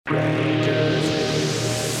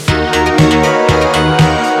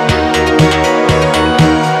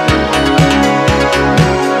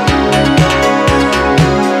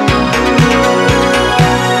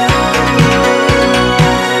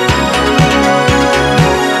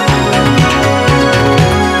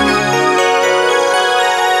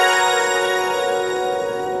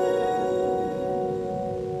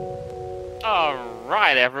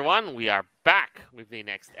everyone. We are back with the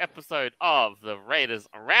next episode of the Raiders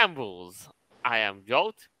Rambles. I am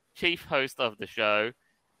Jolt, chief host of the show,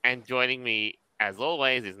 and joining me, as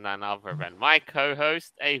always, is none other than my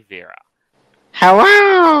co-host, Aeveirra.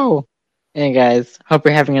 Hello! Hey guys, hope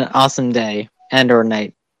you're having an awesome day and or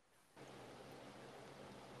night.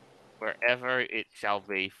 Wherever it shall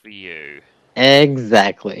be for you.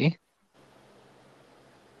 Exactly.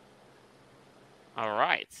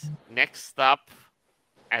 Alright, next up,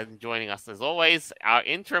 and joining us as always, our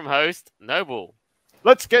interim host, Noble.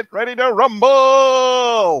 Let's get ready to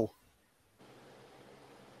rumble!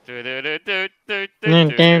 Whatever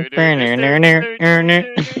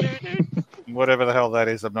the hell that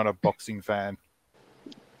is, I'm not a boxing fan.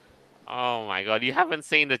 Oh my god, you haven't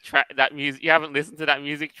seen the track, that music, you haven't listened to that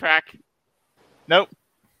music track? Nope.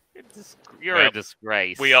 You're a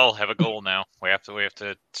disgrace. We all have a goal now. We have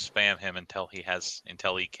to spam him until he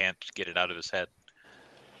can't get it out of his head.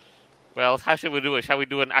 Well, how should we do it? Shall we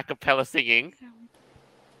do an a cappella singing?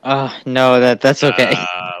 No, that's okay.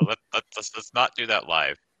 Let's not do that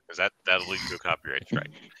live, because that'll lead to a copyright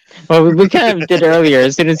strike. Well, we kind of did earlier.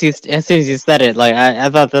 As soon as you said it, like I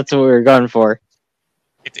thought that's what we were going for.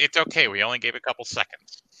 It's okay. We only gave a couple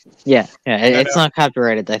seconds. Yeah, it's not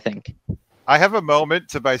copyrighted, I think. I have a moment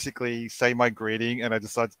to basically say my greeting, and I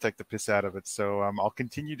decide to take the piss out of it, so I'll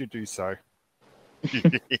continue to do so.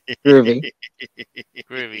 Groovy.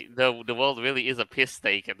 Groovy. The world really is a piss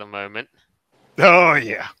steak at the moment. Oh,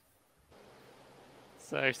 yeah.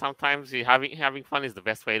 So sometimes having fun is the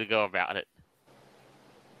best way to go about it.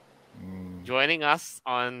 Joining us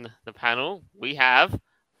on the panel, we have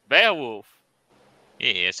Behawolf.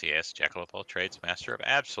 Yes, Jack of all trades, master of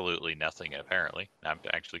absolutely nothing, apparently. I'm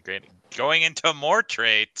actually going into more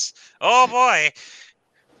trades. Oh, boy!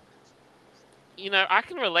 You know, I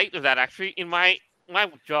can relate to that, actually. In my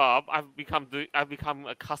job, I've become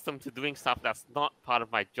accustomed to doing stuff that's not part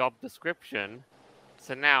of my job description.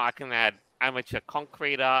 So now I can add amateur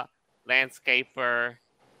concreter, landscaper,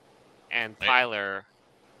 and tiler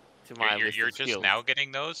to my list You're of just skills. now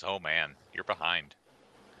getting those? Oh, man. You're behind.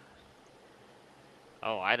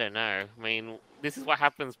 Oh, I don't know. I mean, this is what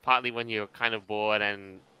happens partly when you're kind of bored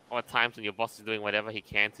and at times when your boss is doing whatever he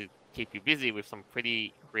can to keep you busy with some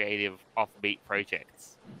pretty creative, offbeat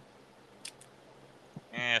projects.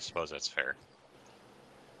 I suppose that's fair.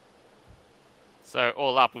 So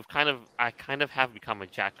all up, I kind of have become a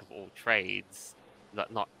jack of all trades.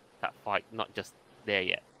 Not that fight, not just there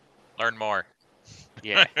yet. Learn more.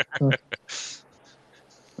 Yeah.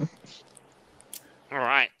 All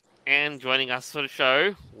right. And joining us for the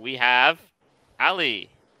show, we have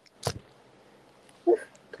Ali.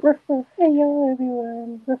 Hello,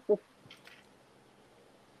 everyone.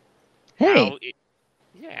 Hey.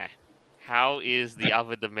 How is the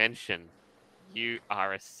other dimension? You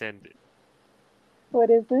are ascended.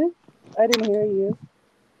 What is it? I didn't hear you.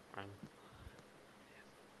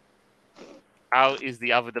 How is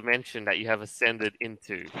the other dimension that you have ascended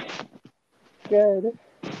into? Good.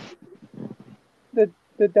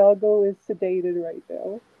 The doggo is sedated right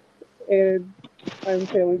now, and I'm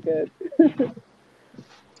feeling good.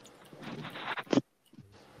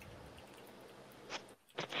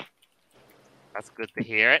 That's good to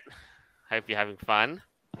hear it. Hope you're having fun.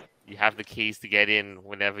 You have the keys to get in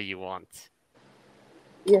whenever you want.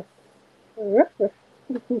 Yes.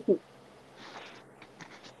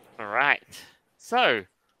 Alright. So,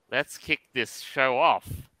 let's kick this show off.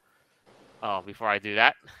 Oh, before I do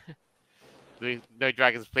that, No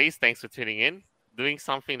Dragons Please, thanks for tuning in. Doing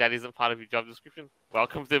something that isn't part of your job description.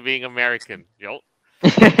 Welcome to being American, Jolt.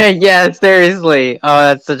 Yeah, seriously. Oh,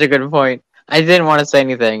 that's such a good point. I didn't want to say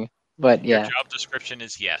anything, but yeah. Your job description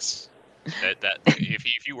is yes. That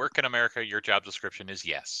if you work in America, your job description is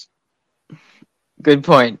yes. Good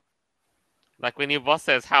point. Like when your boss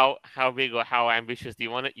says how big or how ambitious do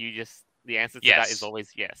you want it, the answer to that is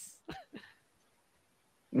always yes.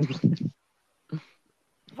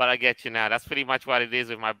 But I get you now. That's pretty much what it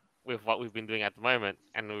is with what we've been doing at the moment,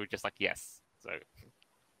 and we were just like yes. So,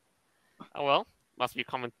 oh well, must be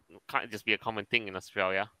can't just be a common thing in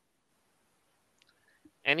Australia.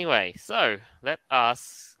 Anyway, so let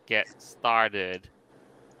us get started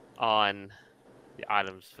on the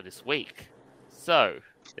items for this week. So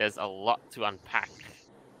there's a lot to unpack.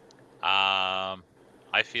 I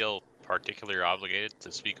feel particularly obligated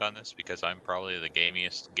to speak on this because I'm probably the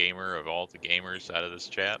gamiest gamer of all the gamers out of this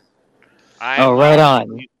chat. Right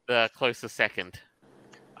on. The closest second.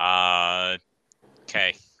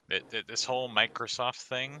 Okay. This whole Microsoft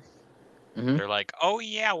thing, they're like, oh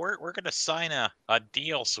yeah, we're gonna sign a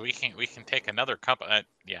deal so we can take another company.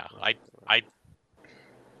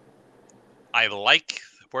 I like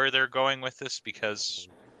where they're going with this because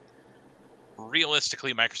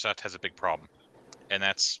realistically, Microsoft has a big problem, and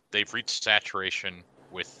that's they've reached saturation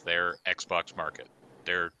with their Xbox market.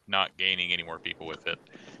 They're not gaining any more people with it.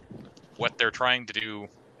 What they're trying to do,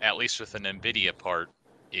 at least with an Nvidia part,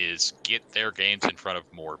 is get their games in front of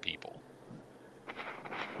more people.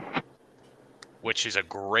 Which is a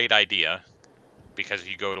great idea, because if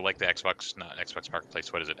you go to like the Xbox, not Xbox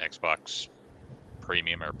Marketplace, what is it? Xbox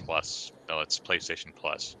Premium or Plus? No, it's PlayStation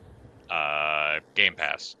Plus. Game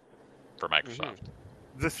Pass for Microsoft.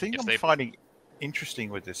 The thing If I'm they- finding interesting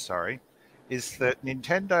with this, is that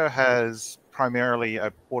Nintendo has primarily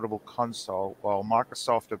a portable console, while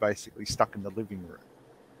Microsoft are basically stuck in the living room.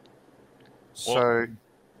 So,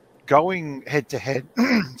 going head to head,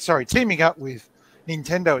 teaming up with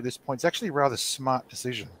Nintendo at this point is actually a rather smart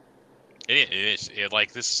decision. It is.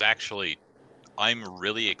 This is actually, I'm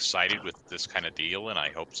really excited with this kind of deal, and I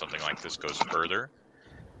hope something like this goes further,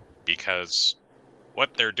 because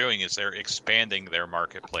what they're doing is they're expanding their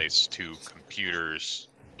marketplace to computers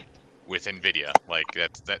with Nvidia. Like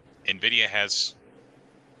that Nvidia has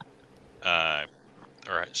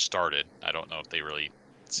or started. I don't know if they really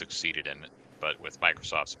succeeded in it, but with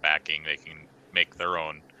Microsoft's backing, they can make their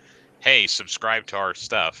own, hey, subscribe to our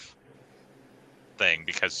stuff thing,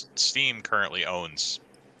 because Steam currently owns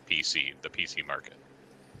the PC market.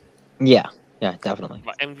 Yeah, definitely.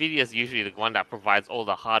 But Nvidia is usually the one that provides all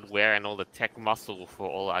the hardware and all the tech muscle for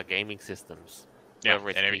all our gaming systems. Yeah, whether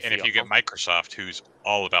it's and PC if or you get console. Microsoft, who's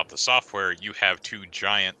all about the software, you have two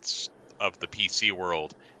giants of the PC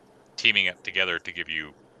world teaming up together to give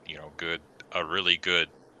you, a really good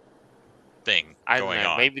thing I don't going know.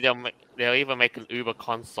 on. Maybe they'll either make an Uber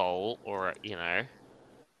console or Well,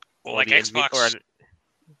 or like the Nvi- Xbox, or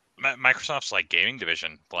Microsoft's like gaming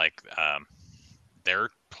division, they're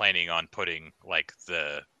planning on putting like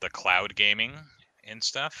the cloud gaming and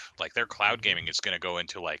stuff. Like their cloud gaming is going to go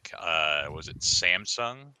into was it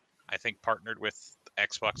Samsung? I think partnered with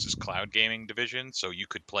Xbox's cloud gaming division, so you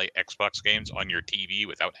could play Xbox games on your TV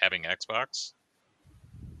without having Xbox.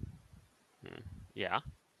 yeah.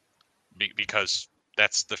 Because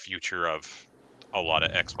that's the future of a lot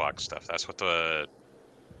of Xbox stuff. That's what the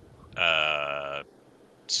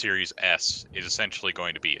Series S is essentially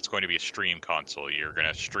going to be. It's going to be a stream console. You're going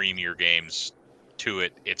to stream your games to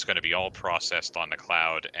it. It's going to be all processed on the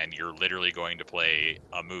cloud, and you're literally going to play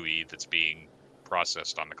a movie that's being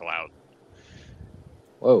processed on the cloud.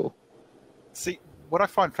 Whoa. See, what I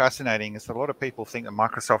find fascinating is that a lot of people think that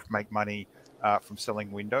Microsoft make money from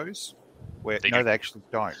selling Windows, where They no, do. they actually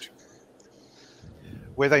don't.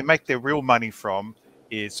 Where they make their real money from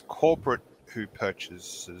is corporate who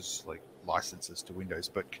purchases like licenses to Windows,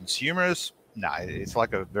 but consumers, no, it's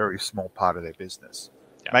like a very small part of their business.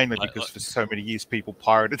 Yeah. Mainly because for so many years people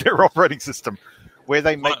pirated their operating system. Where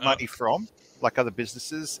they make money from, like other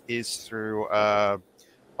businesses, is through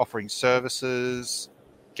offering services,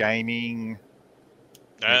 gaming.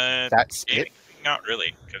 That's gaming, it. not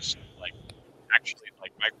really, because actually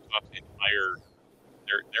Microsoft's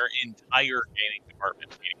their entire gaming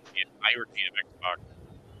department, meaning the entirety of Xbox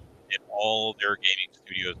and all their gaming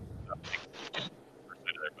studios and stuff, like 50% of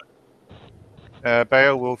their budget.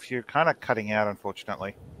 Beowulf, you're kind of cutting out,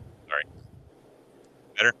 unfortunately. Sorry.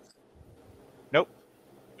 Better? Nope.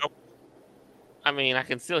 I mean, I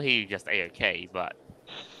can still hear you just A-okay, but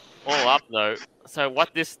all up though. So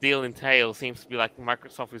what this deal entails seems to be like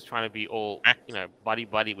Microsoft is trying to be all,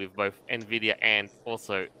 buddy with both Nvidia and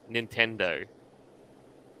also Nintendo.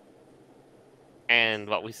 And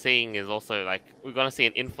what we're seeing is also we're going to see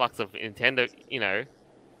an influx of Nintendo,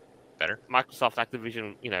 Better? Microsoft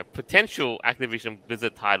Activision, potential Activision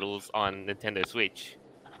Blizzard titles on Nintendo Switch,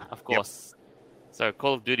 of course. So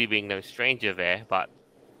Call of Duty being no stranger there, but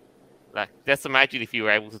just imagine if you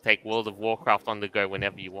were able to take World of Warcraft on the go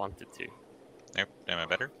whenever you wanted to. Nope. Am I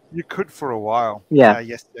better? You could for a while. Yeah.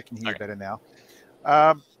 Yes, I can hear you Okay. better now.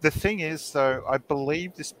 The thing is, though, I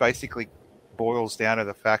believe this basically boils down to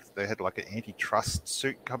the fact that they had like an antitrust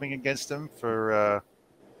suit coming against them for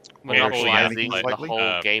Monopolizing the slightly.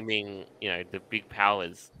 whole gaming, the big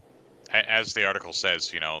powers. As the article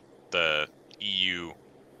says, the EU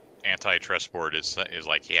antitrust board is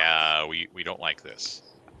like, yeah, we don't like this.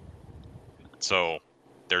 So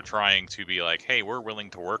they're trying to be like, hey, we're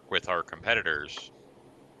willing to work with our competitors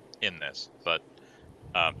in this. But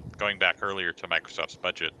going back earlier to Microsoft's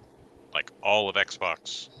budget, like all of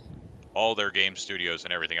Xbox, all their game studios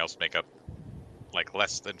and everything else make up like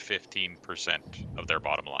less than 15% of their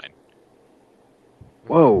bottom line.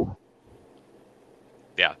 Whoa.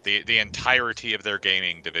 Yeah, the entirety of their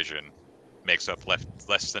gaming division makes up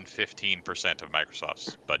less than 15% of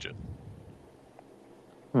Microsoft's budget.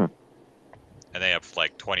 and they have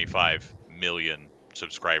like 25 million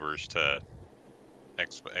subscribers to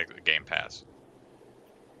Game Pass.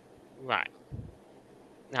 Right.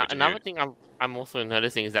 Now, Which another is- thing I'm also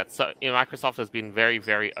noticing is that Microsoft has been very,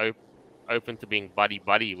 very open to being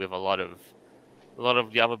buddy with a lot of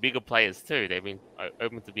the other bigger players too. They've been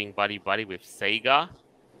open to being buddy with Sega,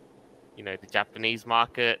 the Japanese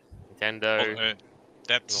market, Nintendo. Well,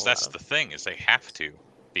 that's all that. the thing, is they have to,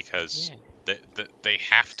 because Yeah. they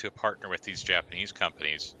have to partner with these Japanese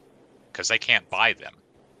companies because they can't buy them.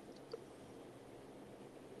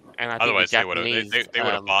 And I think Otherwise, the Japanese, they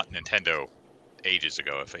would have bought Nintendo ages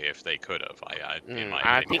ago if they could have. In my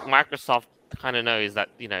I opinion. think Microsoft kind of knows that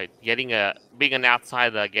being an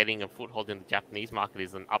outsider, getting a foothold in the Japanese market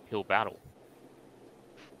is an uphill battle.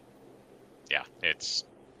 Yeah,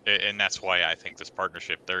 and that's why I think this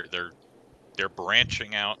partnership, they're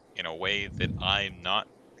branching out in a way that I'm not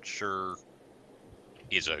sure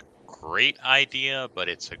is a great idea, but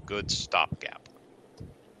it's a good stopgap.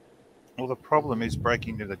 Well, the problem is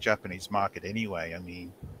breaking into the Japanese market anyway. I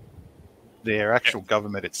mean, their actual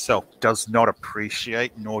government itself does not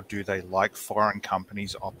appreciate, nor do they like foreign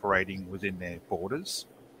companies operating within their borders.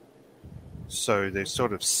 So they're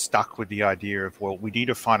sort of stuck with the idea of, well, we need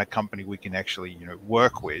to find a company we can actually,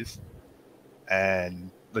 work with.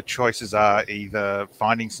 And the choices are either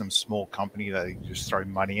finding some small company that they just throw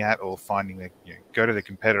money at, or finding that, go to the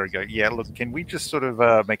competitor and go, yeah, look, can we just sort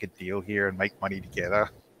of make a deal here and make money together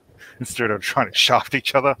instead of trying to shaft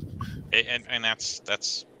each other? And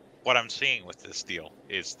that's what I'm seeing with this deal,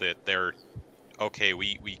 is that they're okay.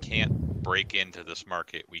 We can't break into this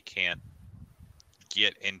market. We can't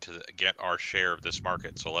get our share of this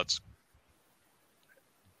market. So let's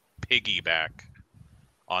piggyback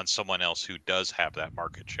on someone else who does have that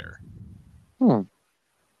market share.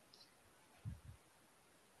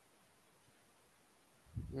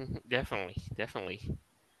 Definitely.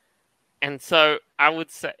 And so I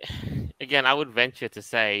would say, again, I would venture to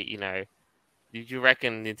say, did you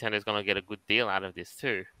reckon Nintendo's going to get a good deal out of this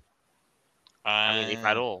too? I mean, if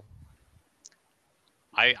at all.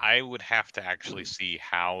 I would have to actually see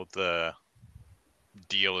how the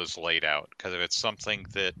deal is laid out, because if it's something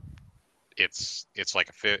that it's like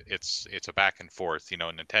it's a back and forth,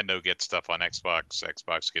 Nintendo gets stuff on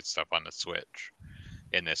Xbox gets stuff on the Switch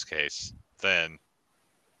in this case, then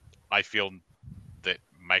I feel that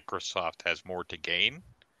Microsoft has more to gain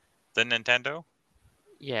than Nintendo.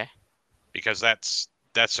 Yeah. Because that's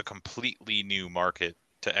a completely new market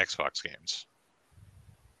to Xbox games.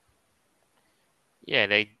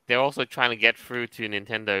 Yeah, they're also trying to get through to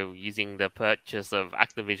Nintendo using the purchase of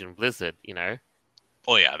Activision Blizzard,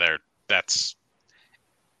 Oh yeah,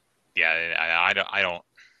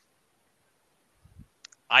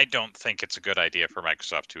 I don't think it's a good idea for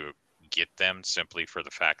Microsoft to get them, simply for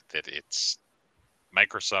the fact that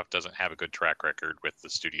Microsoft doesn't have a good track record with the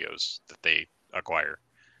studios that they acquire.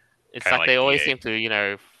 It's Kinda like they always EA. seem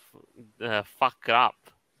to, fuck it up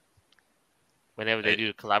whenever they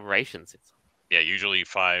do collaborations. Yeah, usually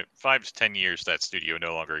 5 to 10 years that studio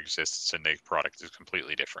no longer exists and the product is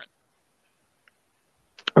completely different.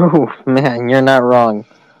 Oh man, you're not wrong.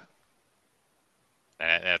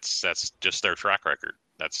 And that's just their track record.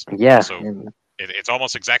 That's Yeah. also, it's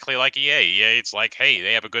almost exactly like EA. EA, it's like, hey,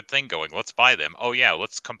 they have a good thing going. Let's buy them. Oh yeah,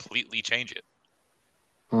 let's completely change it.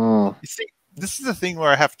 Mm. You see, this is the thing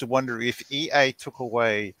where I have to wonder if EA took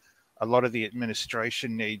away a lot of the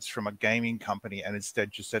administration needs from a gaming company and instead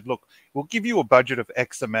just said, look, we'll give you a budget of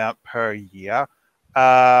X amount per year,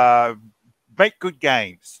 make good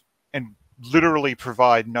games, and literally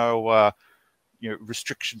provide no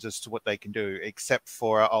restrictions as to what they can do, except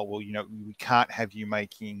for, we can't have you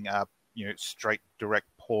making straight direct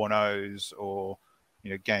pornos or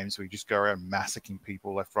games where you just go around massacring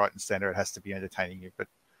people left, right, and center. It has to be entertaining you, but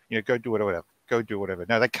go do whatever. Go do whatever.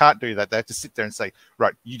 No, they can't do that. They have to sit there and say,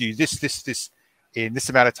 right, you do this in this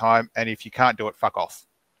amount of time, and if you can't do it, fuck off.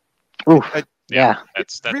 Oof. Yeah.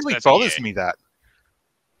 That's really that's bothers EA. me that.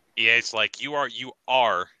 EA, it's like you are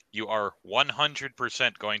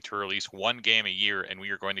 100% going to release one game a year, and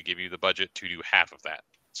we are going to give you the budget to do half of that.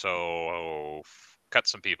 So cut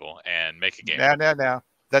some people and make a game. Now.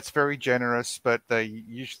 That's very generous, but they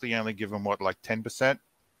usually only give them, like 10%?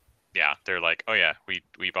 Yeah, they're like, oh yeah,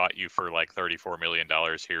 we bought you for like $34 million.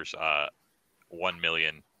 Here's $1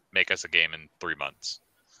 million. Make us a game in 3 months.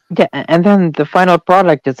 Yeah, and then the final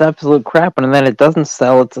product is absolute crap, and then it doesn't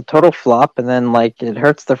sell. It's a total flop, and then it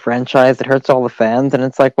hurts the franchise, it hurts all the fans, and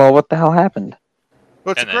it's like, well, what the hell happened?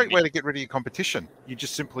 Well, it's And a then great way to get rid of your competition. You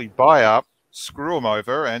just simply buy up, screw them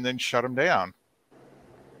over, and then shut them down.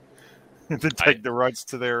 to take the rights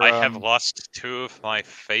to their. I have lost 2 of my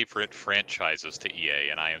favorite franchises to EA,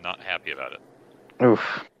 and I am not happy about it.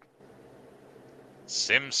 Oof.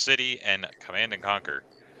 SimCity and Command and Conquer.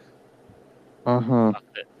 Mm-hmm. Fuck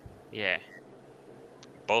it. Yeah.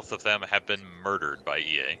 Both of them have been murdered by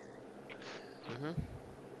EA.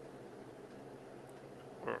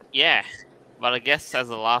 Yeah, but I guess as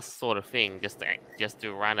a last sort of thing, just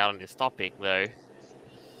to round out on this topic though.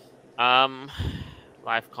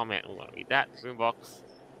 Live comment. I'm gonna read that. Boombox.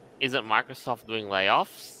 Isn't Microsoft doing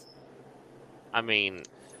layoffs? I mean,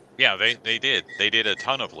 Yeah, they did. They did a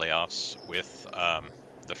ton of layoffs with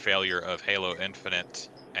the failure of Halo Infinite,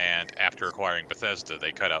 and after acquiring Bethesda,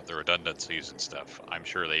 they cut out the redundancies and stuff. I'm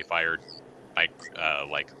sure they fired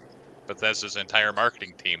like Bethesda's entire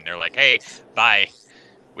marketing team. They're like, "Hey, bye.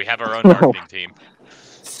 We have our own marketing team."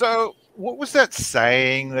 So, what was that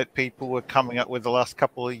saying that people were coming up with the last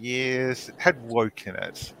couple of years? It had woke in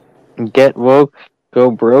it. Get woke,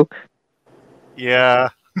 go broke. Yeah.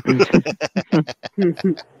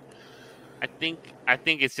 I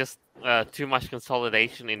think it's just too much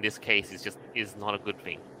consolidation in this case is not a good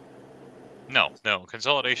thing. No,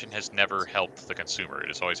 consolidation has never helped the consumer. It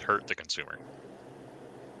has always hurt the consumer.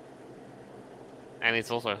 And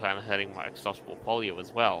it's also kind of hurting Microsoft's portfolio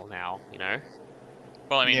as well now, you know?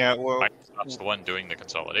 Well, I mean, Yeah, well, Microsoft's the one doing the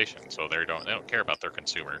consolidation, so they don't care about their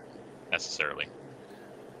consumer necessarily.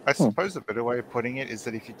 I suppose a better way of putting it is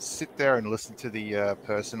that if you sit there and listen to the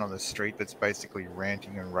person on the street that's basically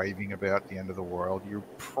ranting and raving about the end of the world, you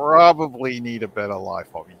probably need a better life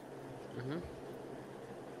hobby.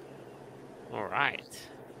 Alright.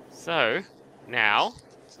 So, now,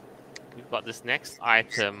 we've got this next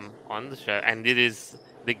item on the show, and it is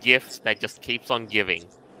the gift that just keeps on giving.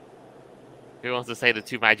 Who wants to say the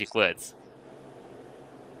 2 magic words?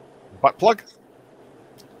 Butt plug?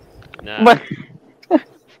 No. What?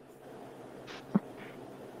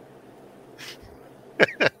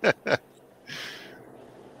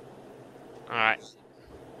 Alright.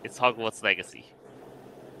 It's Hogwarts Legacy.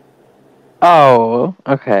 Oh,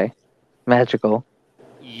 okay. Magical.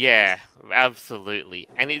 Yeah, absolutely.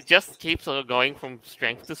 And it just keeps on going from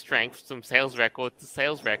strength to strength, from sales record to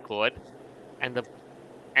sales record, and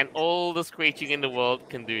all the screeching in the world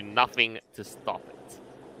can do nothing to stop it.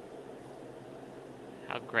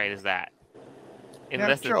 How great is that? In Now,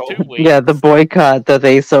 less than Joel. 2 weeks. Yeah, the boycott that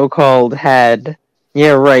they so-called had.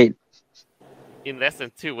 Yeah, right. In less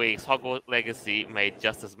than 2 weeks, Hogwarts Legacy made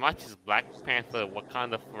just as much as Black Panther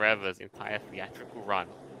Wakanda Forever's entire theatrical run.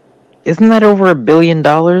 Isn't that over $1 billion?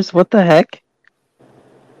 What the heck?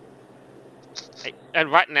 And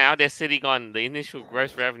right now, they're sitting on the initial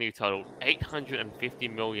gross revenue total,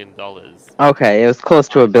 $850 million. Okay, it was close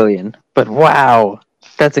to $1 billion. But wow,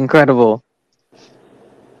 that's incredible.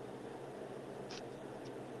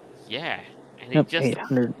 Yeah, and Yep, it just,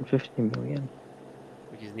 850 million.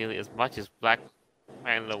 which is nearly as much as Black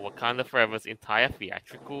Panther Wakanda Forever's entire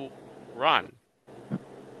theatrical run.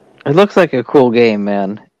 It looks like a cool game,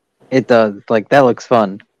 man. It does. Like, that looks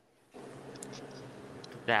fun.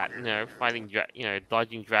 That, fighting,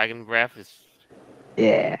 dodging dragon breath is,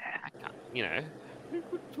 Yeah.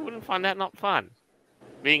 who wouldn't find that not fun?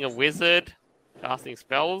 Being a wizard, casting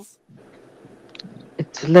spells.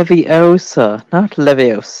 It's Leviosa, not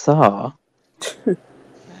Leviosa. That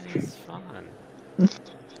is fun.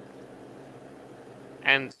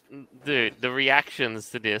 And, dude, the reactions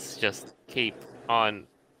to this just keep on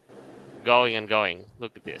going and going.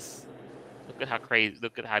 Look at this. Look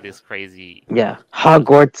at how this crazy. Yeah.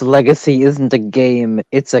 Hogwarts Legacy isn't a game,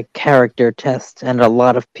 it's a character test, and a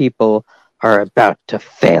lot of people are about to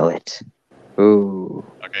fail it. Ooh.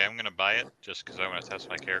 Okay, I'm gonna buy it just because I want to test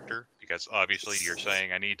my character. Because obviously you're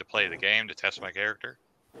saying I need to play the game to test my character.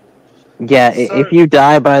 Yeah, if you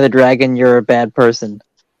die by the dragon, you're a bad person.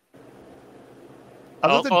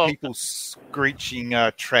 Other than people screeching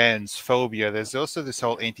transphobia, there's also this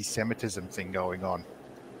whole anti-Semitism thing going on.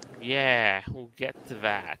 Yeah, we'll get to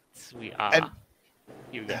that. We are.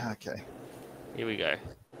 Here we go. Okay. Here we go.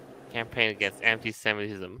 Campaign against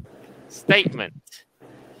anti-Semitism. Statement.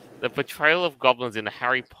 The portrayal of goblins in the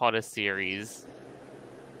Harry Potter series.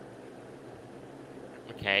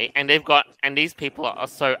 Okay, and these people are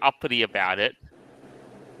so uppity about it.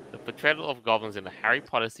 The portrayal of goblins in the Harry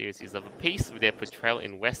Potter series is of a piece with their portrayal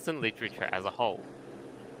in Western literature as a whole.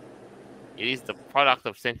 It is the product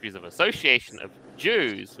of centuries of association of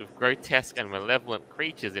Jews with grotesque and malevolent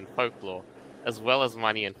creatures in folklore, as well as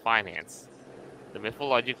money and finance. The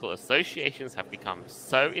mythological associations have become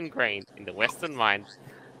so ingrained in the Western mind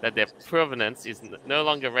that their provenance is no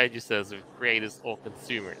longer registers with creators or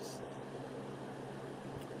consumers.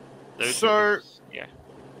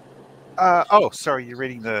 Sorry, you're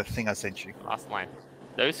reading the thing I sent you. Last line.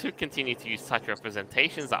 Those who continue to use such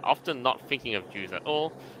representations are often not thinking of Jews at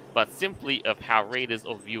all, but simply of how readers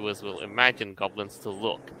or viewers will imagine goblins to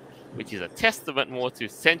look, which is a testament more to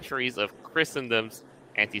centuries of Christendom's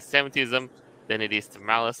anti-Semitism than it is to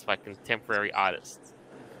malice by contemporary artists.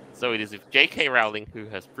 So it is with J.K. Rowling, who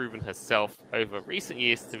has proven herself over recent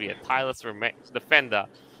years to be a tireless defender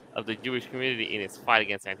of the Jewish community in its fight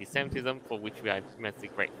against anti-Semitism, for which we are immensely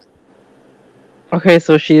grateful. Okay,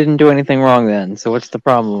 so she didn't do anything wrong then. So what's the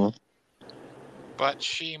problem? But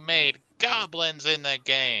she made goblins in the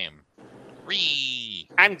game. Ree.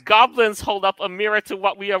 And goblins hold up a mirror to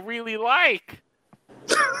what we are really like.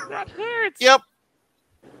 That hurts. Yep.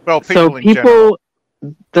 Well, people So in general.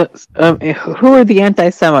 who are the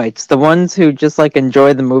anti-Semites? The ones who just like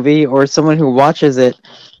enjoy the movie, or someone who watches it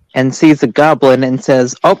and sees a goblin and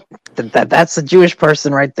says, "Oh, that's a Jewish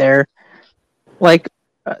person right there." Like,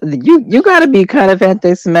 you got to be kind of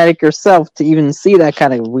anti-Semitic yourself to even see that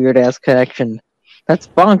kind of weird ass connection. That's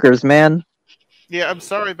bonkers, man. Yeah, I'm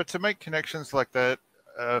sorry, but to make connections like that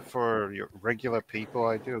for your regular people,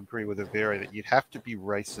 I do agree with Aeveirra that you'd have to be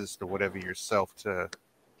racist or whatever yourself to.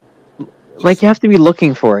 Like, you have to be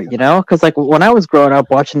looking for it, you know? Because like when I was growing up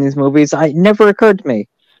watching these movies, it never occurred to me.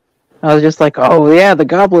 I was just like, oh yeah, the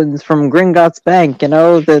goblins from Gringotts Bank, you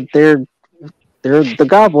know, that they're the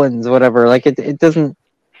goblins, whatever. Like it doesn't.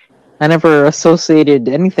 I never associated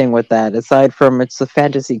anything with that aside from it's a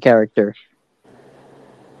fantasy character.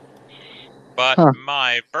 But Huh.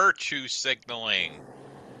 my virtue signaling.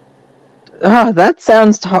 That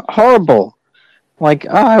sounds horrible. Like,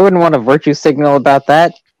 I wouldn't want a virtue signal about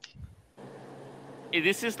that.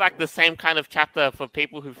 This is like the same kind of chapter for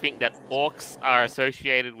people who think that orcs are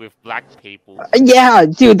associated with black people. Yeah,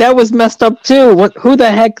 dude, that was messed up too. Who the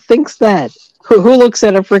heck thinks that? Who looks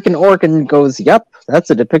at a freaking orc and goes, "Yep, that's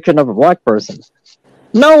a depiction of a black person"?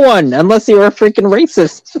 No one, unless you're a freaking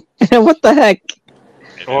racist. What the heck?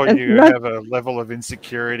 Or It's you not- have a level of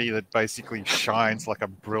insecurity that basically shines like a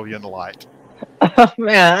brilliant light. Oh,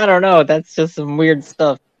 man, I don't know. That's just some weird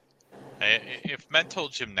stuff. If mental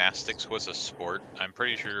gymnastics was a sport, I'm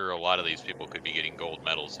pretty sure a lot of these people could be getting gold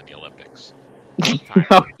medals in the Olympics.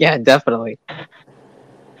 Oh, yeah, definitely.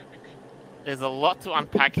 There's a lot to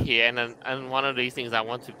unpack here, and one of these things I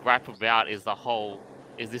want to gripe about is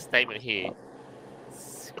this statement here.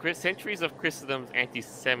 Centuries of Christendom's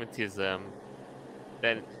anti-Semitism,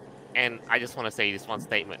 and I just want to say this one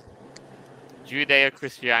statement.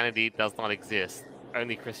 Judeo-Christianity does not exist.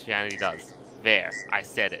 Only Christianity does. There, I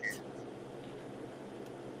said it.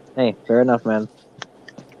 Hey, fair enough, man.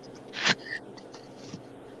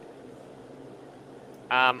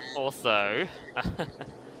 Also,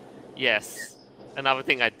 yes, another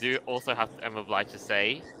thing I do also am obliged to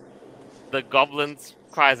say, the goblins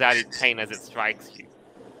cries out in pain as it strikes you.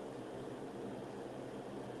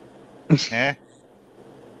 Eh?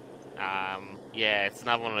 Yeah, it's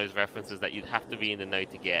another one of those references that you'd have to be in the know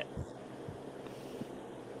to get.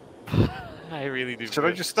 I really do. Should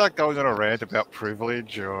I just start going on a rant about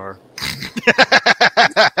privilege or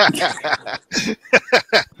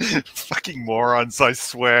fucking morons, I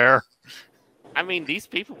swear. I mean, these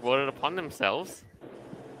people brought it upon themselves.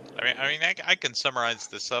 I can summarize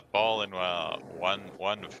this up all in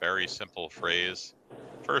one very simple phrase: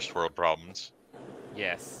 first world problems.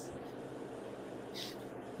 Yes.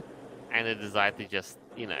 And a desire to just,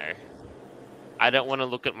 I don't want to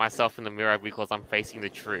look at myself in the mirror because I'm facing the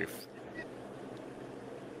truth.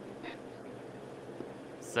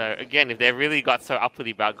 So again, if they really got so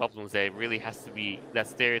uppity about goblins, there really has to be, that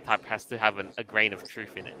stereotype has to have a grain of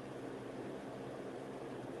truth in it.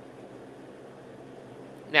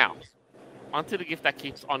 Now, onto the gift that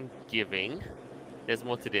keeps on giving. There's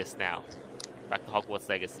more to this now. Back to Hogwarts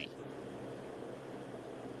Legacy.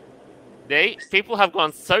 People have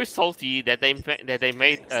gone so salty that they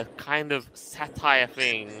made a kind of satire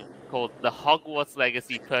thing called the Hogwarts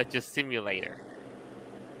Legacy Purchase Simulator.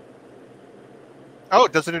 Oh,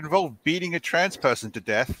 does it involve beating a trans person to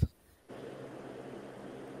death?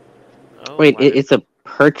 Oh, Wait, my- it's a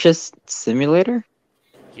purchase simulator?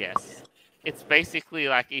 Yes. It's basically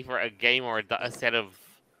like either a game or a set of,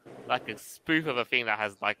 like a spoof of a thing that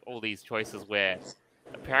has like all these choices where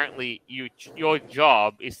apparently your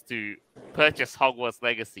job is to purchase Hogwarts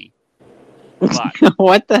Legacy. But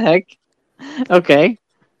What the heck? Okay.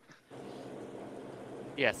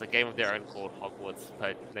 yes, a game of their own called Hogwarts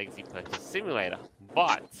Legacy Purchase Simulator.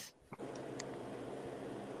 But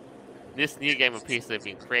this new game appears to have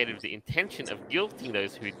been created with the intention of guilting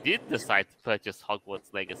those who did decide to purchase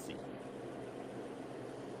Hogwarts Legacy.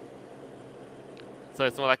 So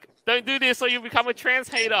it's more like, don't do this or you become a trans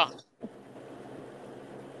hater.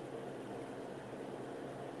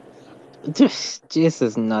 this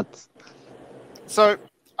is nuts. So,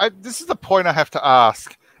 this is the point I have to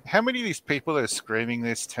ask. How many of these people that are screaming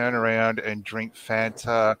this turn around and drink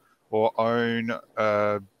Fanta or own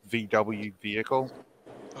a VW vehicle?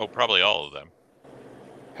 Oh, probably all of them.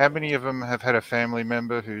 How many of them have had a family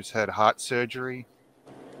member who's had heart surgery?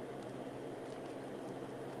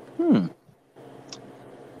 Hmm.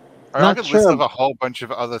 I Not could sure. list off a whole bunch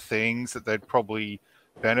of other things that they'd probably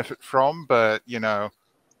benefit from, but, you know,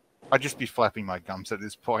 I'd just be flapping my gums at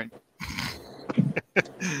this point.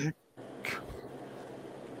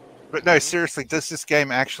 But no, seriously, does this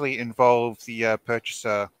game actually involve the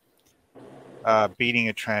purchaser beating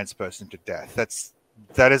a trans person to death?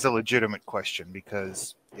 That is a legitimate question,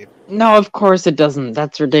 because No, of course it doesn't.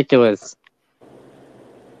 That's ridiculous.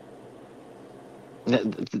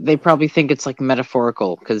 They probably think it's like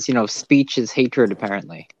metaphorical, because, you know, speech is hatred,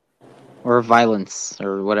 apparently. Or violence,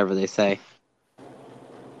 or whatever they say.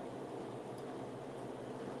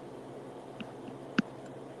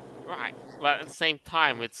 Right. But at the same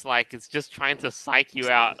time, it's like it's just trying to psych you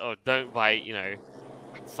out, or don't buy, you know,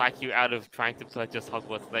 psych you out of trying to purchase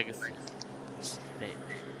Hogwarts Legacy.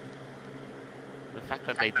 The fact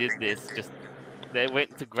that they did this, they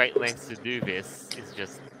went to great lengths to do this, is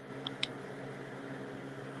just...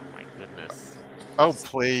 Oh my goodness. oh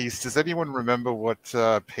please, does anyone remember what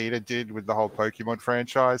Peter did with the whole Pokemon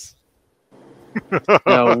franchise?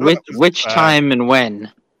 No, which bad. time and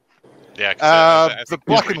when? Yeah, because The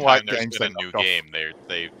black and white there's games been they a new knocked off.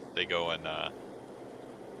 game, they go and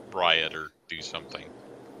riot or do something.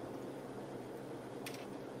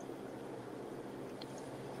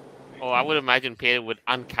 Oh, I would imagine Peter would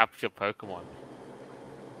uncapture Pokemon.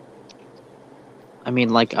 I mean,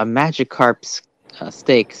 like, a Magikarp's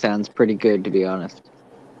steak sounds pretty good, to be honest.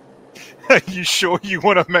 Are you sure you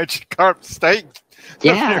want a Magikarp steak?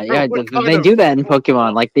 Yeah, yeah, What kind they of- do that in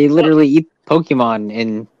Pokemon. Like, they literally eat Pokemon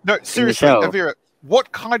in... No, seriously, show. Aeveirra,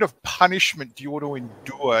 what kind of punishment do you want to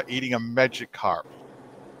endure eating a Magikarp?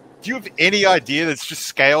 Do you have any idea that it's just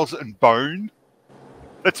scales and bone?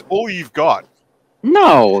 That's all you've got.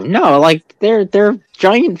 No, like, they're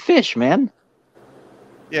giant fish, man.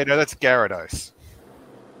 Yeah, no, that's Gyarados.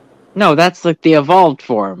 No, that's, like, the evolved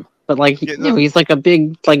form. But, like, Yeah, you know, he's like a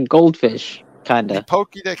big, like, goldfish, The kinda.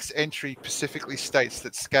 Pokédex entry specifically states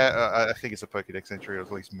that I think it's a Pokédex entry, or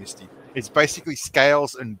at least Misty. It's basically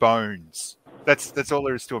scales and bones. That's all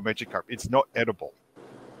there is to a Magikarp. It's not edible.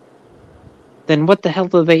 Then what the hell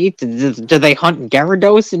do they eat? Do they hunt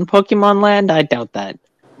Gyarados in Pokemon Land? I doubt that.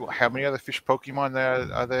 Well, how many other fish Pokemon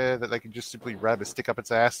are there that they can just simply grab a stick up its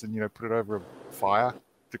ass and, you know, put it over a fire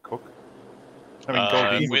to cook? I mean,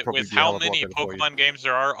 Goldeen would probably With be a hell how of a lot many better for you. Pokemon games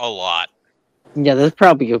there are, a lot. Yeah, there's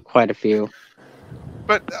probably quite a few.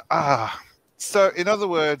 But, so in other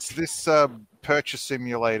words, this purchase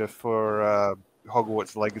simulator for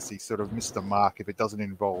Hogwarts Legacy sort of missed the mark if it doesn't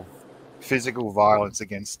involve physical violence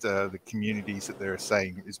against the communities that they're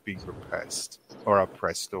saying is being repressed or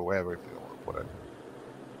oppressed or whatever you want to put it.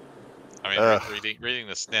 I mean, reading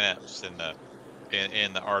the snips in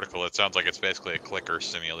the article, it sounds like it's basically a clicker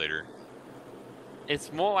simulator.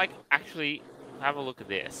 It's more like, actually, have a look at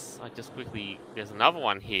this. I just quickly, there's another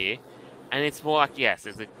one here, and it's more like, yes,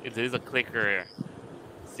 it is a clicker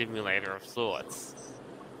simulator of sorts.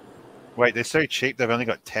 Wait, they're so cheap they've only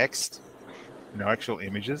got text, no actual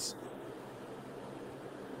images.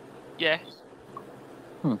 Yeah.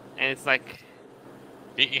 Hmm. And it's like,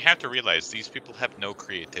 You have to realize these people have no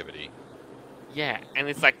creativity. yeah, and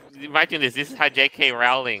it's like, imagine this is how J.K.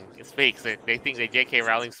 Rowling speaks. They think that J.K.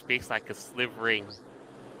 Rowling speaks like a slivering,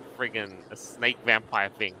 friggin' a snake vampire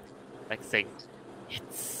thing. Like saying,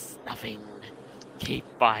 it's nothing, keep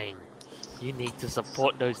buying. You need to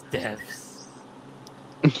support those devs.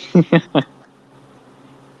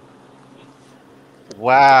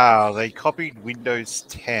 Wow, they copied Windows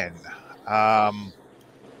 10.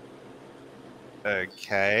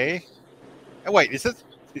 Okay. Oh, wait, is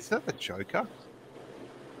that the Joker?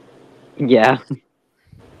 Yeah.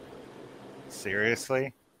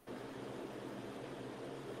 Seriously?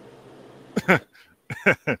 I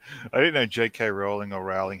didn't know J.K. Rowling or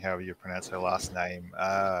Rowling, however you pronounce her last name,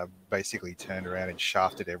 basically turned around and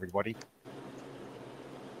shafted everybody.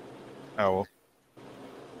 Oh, well.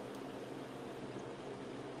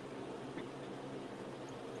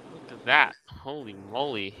 Look at that. Holy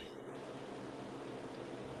moly.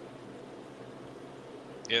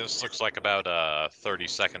 Yeah, this looks like about 30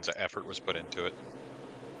 seconds of effort was put into it.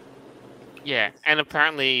 Yeah, and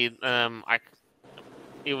apparently, the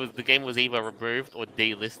game was either removed or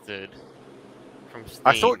delisted from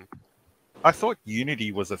Steam. I thought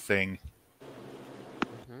Unity was a thing.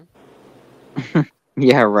 Mhm.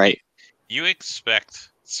 Yeah, right. You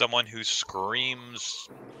expect someone who screams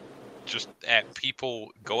just at people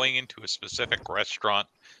going into a specific restaurant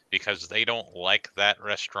because they don't like that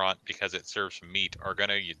restaurant because it serves meat are going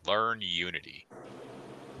to learn Unity.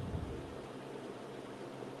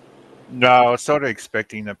 No, I was sort of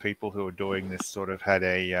expecting the people who were doing this sort of had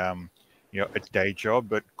a a day job,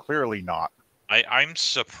 but clearly not. I'm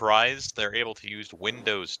surprised they're able to use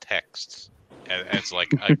Windows text as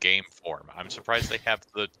like a game form. I'm surprised they have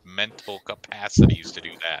the mental capacities to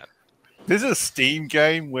do that. This is a Steam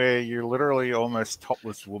game where you're literally almost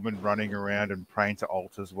topless woman running around and praying to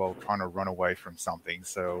altars while trying to run away from something.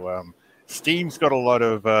 So Steam's got a lot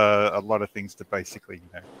of things to basically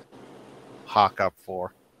hark up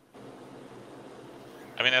for.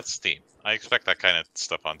 I mean, that's Steam. I expect that kind of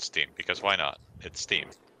stuff on Steam because why not? It's Steam.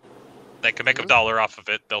 They can make $1 off of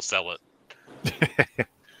it. They'll sell it.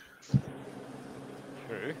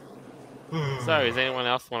 True. So, does anyone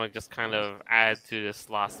else want to just kind of add to this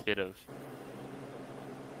last bit of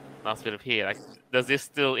here? Like, does this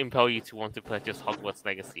still impel you to want to purchase Hogwarts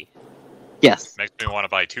Legacy? Yes. Makes me want to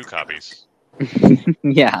buy 2 copies.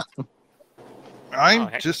 Yeah.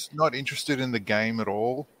 I'm just not interested in the game at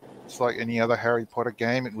all. It's like any other Harry Potter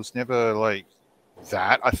game. It was never like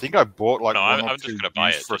that. I think I bought like I'm or just two going to buy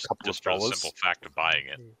it for a couple just of for the dollars. simple fact of buying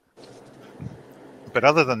it. But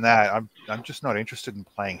other than that, I'm just not interested in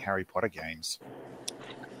playing Harry Potter games.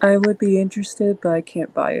 I would be interested, but I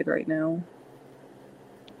can't buy it right now.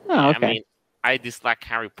 Oh, okay. I mean, I dislike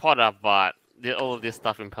Harry Potter, but all of this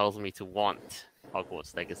stuff impels me to want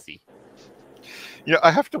Hogwarts Legacy.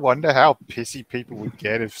 I have to wonder how pissy people would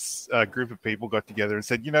get if a group of people got together and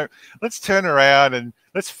said, let's turn around and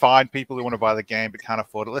let's find people who want to buy the game but can't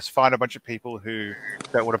afford it. Let's find a bunch of people who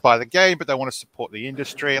don't want to buy the game but they want to support the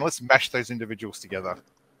industry, and let's mash those individuals together.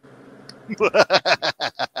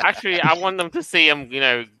 Actually, I want them to see them,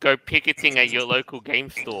 go picketing at your local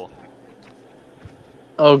game store.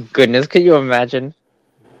 Oh goodness, could you imagine?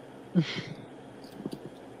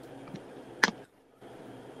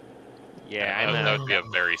 Yeah, I know. That would be a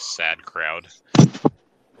very sad crowd.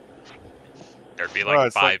 There'd be like Well,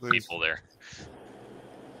 it's 5 like people there.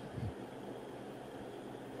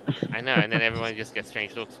 I know, and then everyone just gets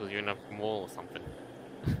strange looks because you're in a mall or something.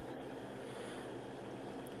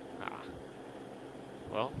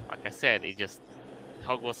 Well, like I said,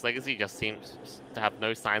 Hogwarts Legacy just seems to have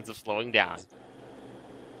no signs of slowing down.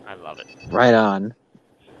 I love it. Right on.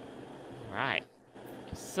 Right.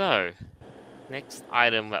 So, next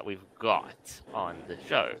item that we've got on the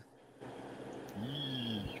show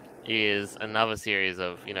is another series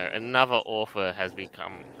of, another author has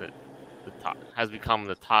become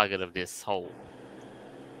the target of this whole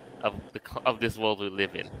of this world we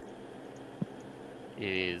live in. It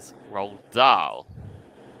is Roald Dahl.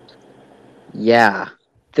 Yeah,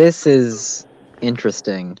 this is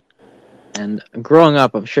interesting. And growing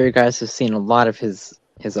up, I'm sure you guys have seen a lot of his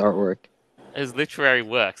artwork. His literary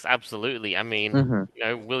works, absolutely. I mean,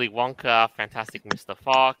 Mm-hmm. Willy Wonka, Fantastic Mr.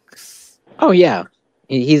 Fox. Oh yeah,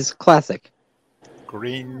 he's classic.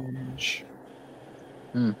 Grinch.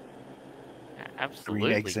 Yeah, absolutely.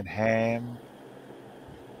 Green eggs and ham.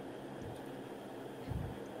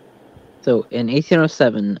 So in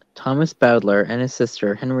 1807, Thomas Bowdler and his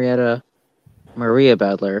sister Henrietta Maria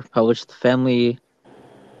Bowdler published the family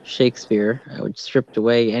Shakespeare, which stripped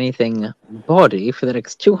away anything bawdy for the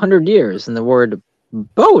next 200 years, and the word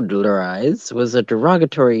Bowdlerize was a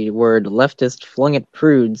derogatory word leftist flung at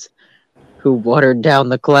prudes who watered down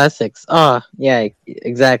the classics. Yeah,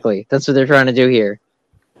 exactly. That's what they're trying to do here.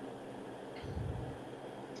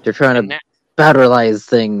 They're trying to Bowdlerize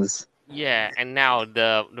things. Yeah, and now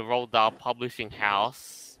the Roald Dahl publishing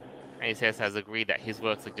house, and he says, has agreed that his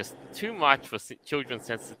works are just too much for children's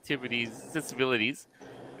sensibilities,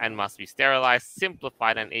 and must be sterilized,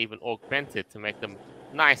 simplified, and even augmented to make them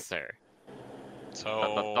nicer.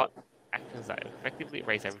 So Actions that effectively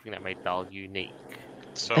erase everything that made Dahl unique.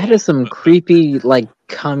 So That is some creepy,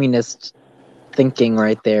 communist thinking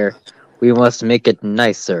right there. We must make it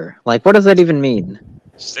nicer. What does that even mean?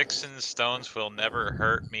 Sticks and stones will never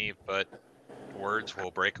hurt me, but words will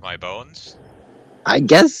break my bones. I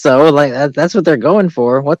guess so. That's what they're going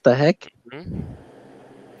for. What the heck? Mm-hmm.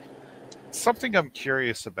 Something I'm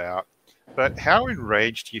curious about, but how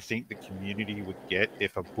enraged do you think the community would get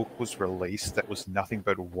if a book was released that was nothing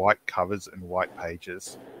but white covers and white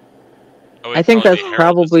pages? I think that's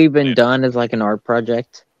probably been done as an art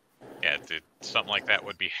project. Yeah, something like that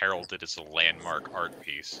would be heralded as a landmark art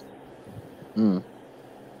piece.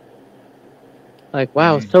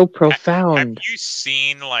 Wow, so profound. Have you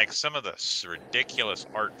seen some of the ridiculous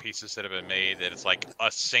art pieces that have been made that it's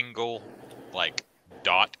a single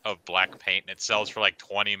dot of black paint, and it sells for like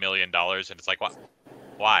 $20 million, and it's like, what?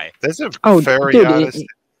 Why? There's a Oh, fairy dude, artist in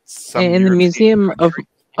some in the European Museum country.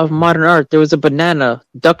 of Modern Art, there was a banana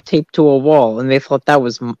duct taped to a wall, and they thought that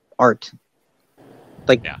was art.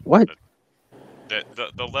 Like, Yeah. what?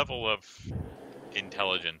 The level of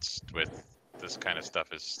intelligence with this kind of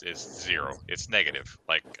stuff is zero. It's negative.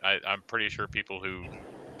 Like I'm pretty sure people who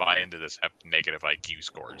buy into this have negative IQ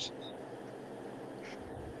scores.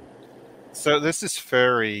 So this is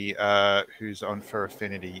Furry, who's on Fur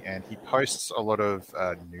Affinity, and he posts a lot of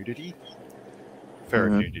nudity,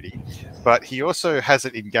 nudity, but he also has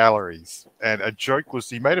it in galleries. And a joke was,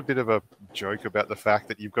 he made a bit of a joke about the fact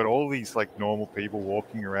that you've got all these like normal people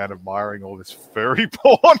walking around admiring all this furry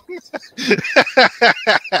porn.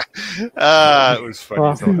 It was funny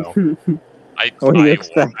as all hell. What do you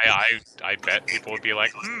expect? I bet people would be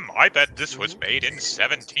like, I bet this was made in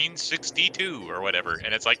 1762 or whatever,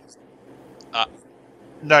 and it's like,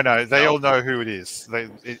 No, they No. all know who it is.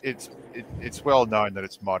 It's well known that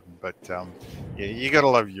it's modern, but yeah, you gotta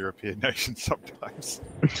love European nations sometimes.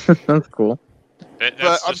 That's cool.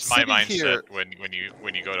 that's I'm just my sitting mindset here-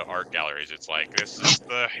 when you go to art galleries. It's like, this is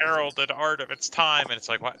the heralded art of its time, and it's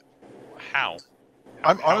like, what? How?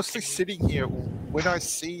 I'm How honestly can you- sitting here when I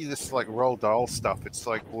see this like Roald Dahl stuff. It's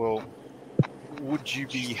like, well, would you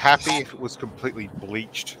be happy if it was completely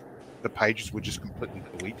bleached? The pages were just completely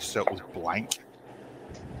bleached, so it was blank.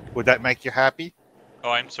 Would that make you happy? Oh,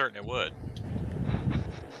 I'm certain it would.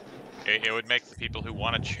 It would make the people who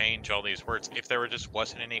want to change all these words. If there just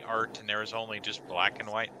wasn't any art and there was only just black and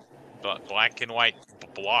white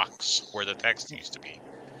blocks where the text used to be.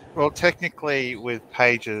 Well, technically, with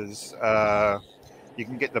pages, you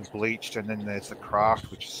can get the bleached, and then there's the craft,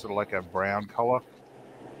 which is sort of like a brown color.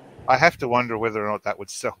 I have to wonder whether or not that would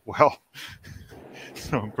sell well.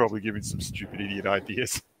 So I'm probably giving some stupid idiot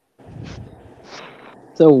ideas.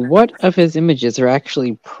 So, what of his images are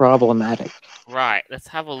actually problematic? Right. Let's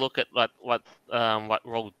have a look at what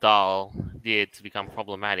Roald Dahl did to become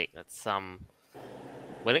problematic. That's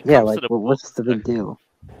when it comes Yeah, to like, the what's books, the big deal?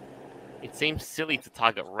 it seems silly to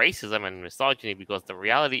target racism and misogyny because the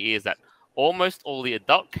reality is that almost all the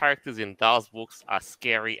adult characters in Dahl's books are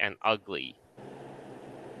scary and ugly.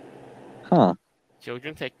 Huh.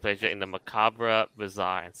 Children take pleasure in the macabre,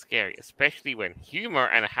 bizarre, and scary, especially when humor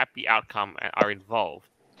and a happy outcome are involved.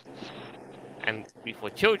 And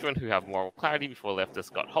for children who have moral clarity before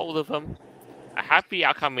leftists got hold of them, a happy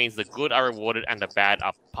outcome means the good are rewarded and the bad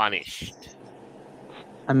are punished.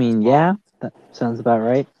 I mean, yeah, that sounds about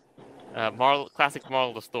right. Classic moral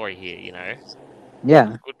of the story here, you know.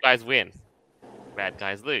 Yeah, Good guys win, bad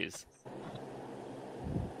guys lose.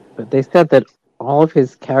 but they said that all of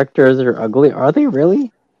his characters are ugly. Are they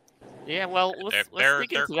really? Yeah, well, let's They're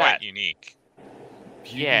dig into quite that. unique.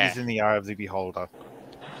 Beauty Yeah. is in the eye of the beholder.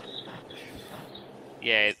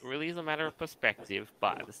 Yeah, it really is a matter of perspective,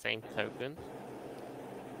 but at the same token,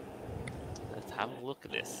 let's have a look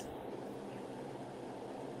at this.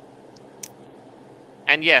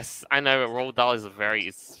 And yes, I know Roald Dahl is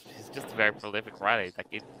he's just a very prolific writer.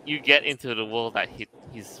 Like you get into the world that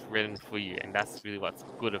he's written for you, and that's really what's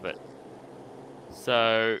good of it.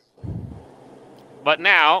 So, but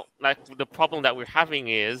now, like the problem that we're having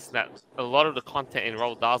is that a lot of the content in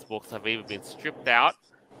Roald Dahl's books have either been stripped out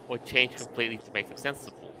or changed completely to make them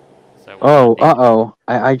sensible. So,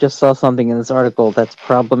 I just saw something in this article that's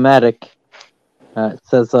problematic. It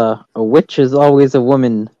says, a witch is always a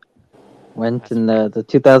woman. Went in the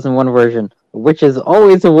 2001 version. A witch is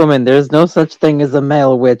always a woman. There's no such thing as a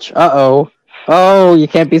male witch. Oh, you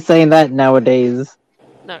can't be saying that nowadays.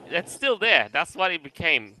 No, that's still there. That's what it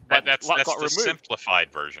became. But But that's what the got removed. simplified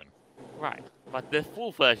version. Right. But the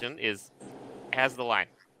full version has the line,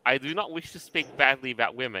 I do not wish to speak badly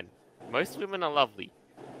about women. Most women are lovely.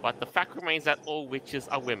 But the fact remains that all witches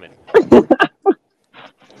are women.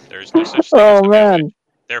 There's no such thing Oh, as a male man. witch.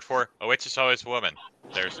 Therefore, a witch is always a woman.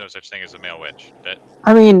 There's no such thing as a male witch.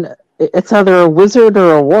 I mean, it's either a wizard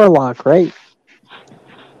or a warlock, right?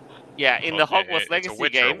 Yeah, in the Hogwarts it's a Legacy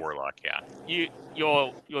witch or a game, warlock, yeah.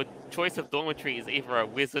 your choice of dormitory is either a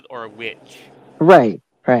wizard or a witch. Right.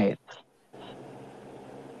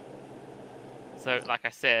 So, like I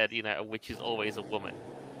said, a witch is always a woman.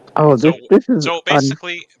 Oh, So- this is So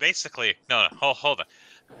basically, no, hold on.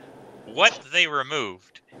 What they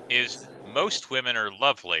removed is most women are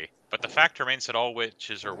lovely, but the fact remains that all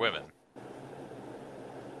witches are women.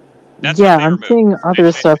 That's what yeah, they I'm removed. seeing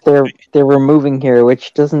other stuff they're removing here,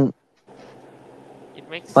 which doesn't. It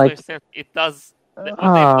makes no Like- sense. It does. What they've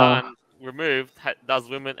Ah. done, removed, does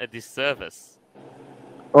women a disservice.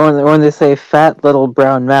 Or when they say fat little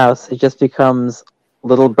brown mouse, it just becomes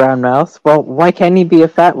little brown mouse. Well, why can't he be a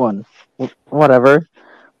fat one? Whatever.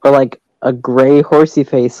 Or like a gray horsey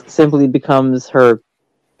face simply becomes her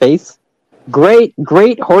face. Great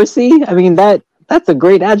horsey. I mean that's a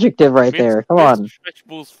great adjective right there. Come on.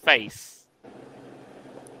 Stretchbull's face.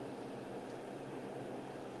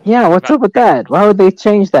 Yeah, what's up with that? Why would they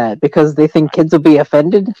change that? Because they think kids will be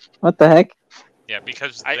offended? What the heck? Yeah,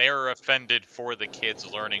 because they're offended for the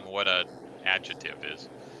kids learning what a adjective is.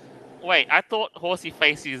 Wait, I thought horsey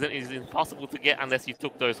face is impossible to get unless you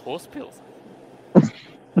took those horse pills.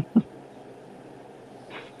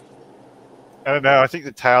 I don't know. I think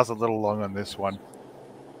the tail's a little long on this one.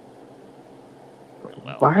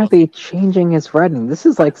 Well, Why are they changing his writing? This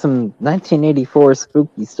is like some 1984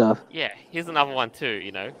 spooky stuff. Yeah, here's another one too,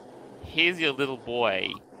 you know. Here's your little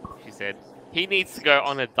boy, she said. He needs to go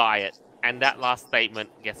on a diet, and that last statement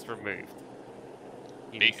gets removed.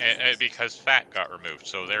 Because fat got removed,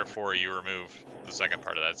 so therefore you remove the second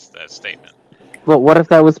part of that statement. Well, what if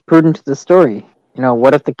that was prudent to the story? You know,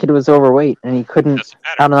 what if the kid was overweight and he couldn't,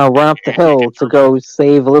 I don't know, run up the hill to go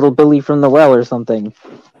save little Billy from the well or something?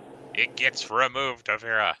 It gets removed,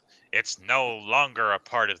 Aeveirra. It's no longer a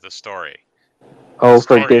part of the story. Oh,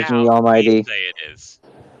 forgive me, Almighty. You say it is.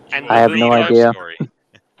 I have no idea.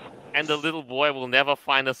 And the little boy will never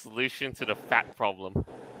find a solution to the fat problem.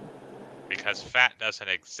 Because fat doesn't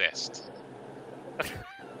exist.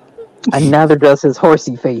 And neither does his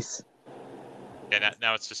horsey face. Yeah,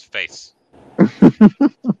 now it's just face.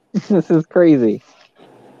 This is crazy.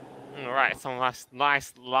 Alright, some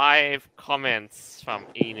nice live comments from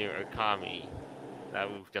Inu Okami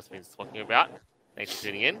that we've just been talking about. Thanks for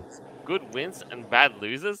tuning in. Good wins and bad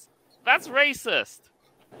losers? That's racist!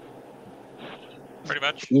 Pretty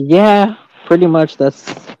much. Yeah, pretty much that's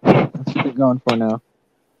what we're going for now.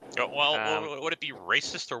 Well, would it be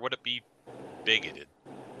racist or would it be bigoted?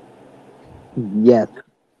 Yes.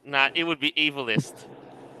 Nah, it would be evilist.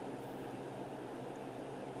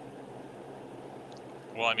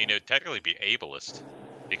 Well, I mean, it would technically be ableist,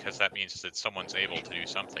 because that means that someone's able to do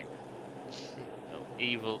something. No,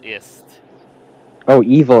 evilist. Oh,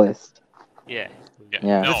 evilist. Yeah.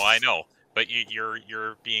 Yeah. No, I know, but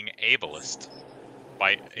you're being ableist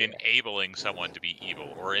by enabling someone to be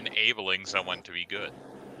evil or enabling someone to be good.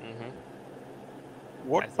 Mm-hmm.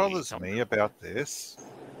 What bothers me about this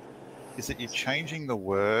is that you're changing the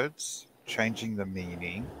words, changing the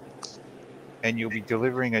meaning, and you'll be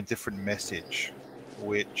delivering a different message,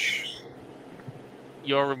 which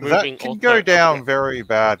you're removing that can go down very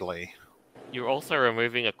badly. You're also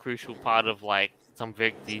removing a crucial part of like some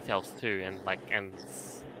big details too,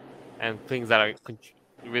 and things that are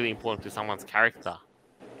really important to someone's character,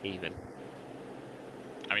 even.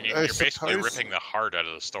 I mean, you're basically ripping the heart out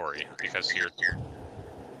of the story because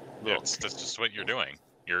that's just what you're doing.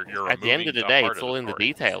 You're at the end of the day, it's all in the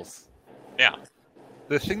details. Yeah.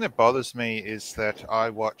 The thing that bothers me is that I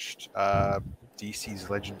watched DC's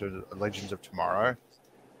Legends of Tomorrow,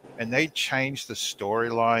 and they changed the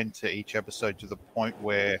storyline to each episode to the point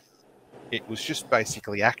where it was just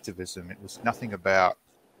basically activism. It was nothing about,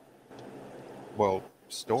 well,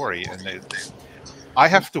 story. And I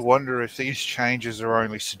have to wonder if these changes are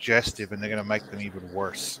only suggestive and they're going to make them even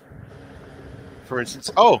worse. For instance,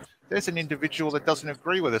 there's an individual that doesn't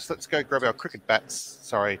agree with us. Let's go grab our cricket bats.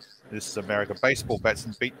 Sorry, this is America. Baseball bats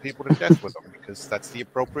and beat people to death with them because that's the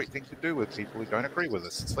appropriate thing to do with people who don't agree with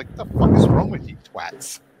us. It's like, what the fuck is wrong with you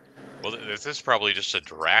twats? Well, this is probably just a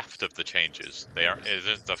draft of the changes. Is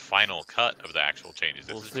it the final cut of the actual changes?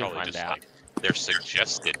 This is probably just like their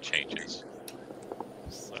suggested changes.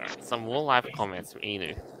 So, some more live comments from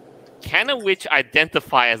Inu. Can a witch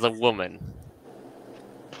identify as a woman?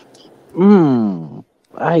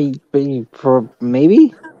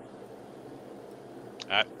 Maybe.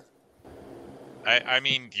 I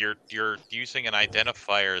mean, you're using an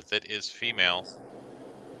identifier that is female.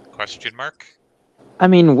 Question mark? I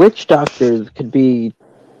mean, witch doctors could be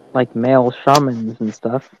like male shamans and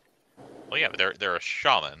stuff. Well, yeah, but they're a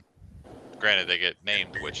shaman. Granted, they get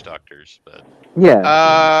named witch doctors, but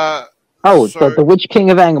yeah. The Witch King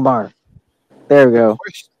of Angmar. There we go.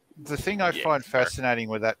 The thing I find fascinating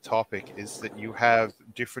with that topic is that you have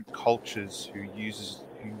different cultures who use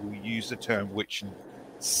the term witch in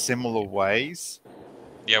similar ways.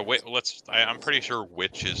 Yeah, I'm pretty sure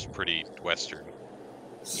witch is pretty Western.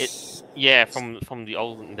 From the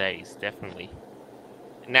olden days, definitely.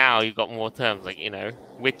 Now you've got more terms like,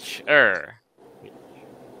 witcher.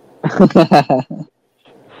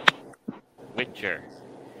 Witcher.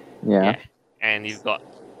 Yeah. And you've got...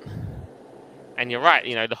 And you're right,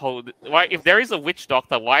 the whole... If there is a witch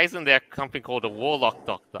doctor, why isn't there a company called a warlock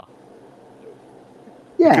doctor?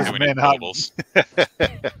 Yeah. Too many men aren't- syllables.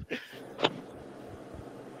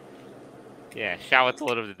 Yeah, shower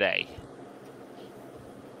thought of the day.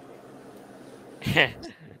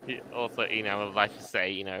 Also, I would like to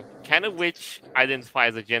say, can a witch identify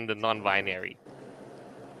as a gender non-binary?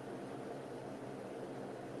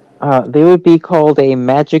 They would be called a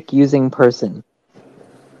magic-using person.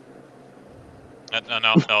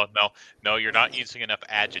 No, you're not using enough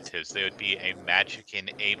adjectives. They would be a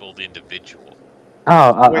magic-enabled individual.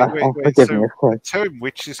 Forgive me, So of course. the term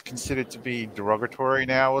witch is considered to be derogatory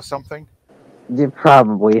now or something? Yeah,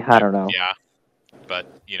 probably, I don't know. Yeah, but,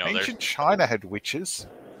 there's... Ancient China had witches.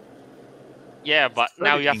 Yeah, but So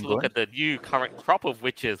now did you have to look England. at the new current crop of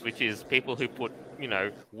witches, which is people who put,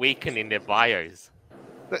 weaken in their bios.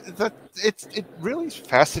 It really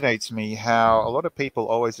fascinates me how a lot of people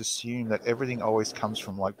always assume that everything always comes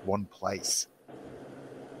from like one place.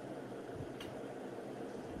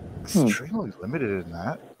 Extremely limited in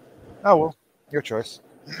that. Oh well, your choice.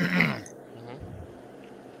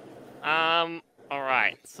 All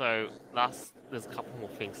right. So there's a couple more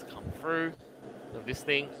things to come through of this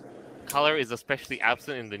thing. Color is especially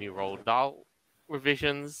absent in the new Roald Dahl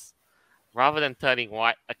revisions. Rather than turning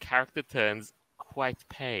white, a character turns quite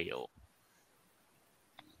pale.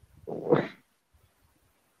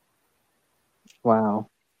 Wow.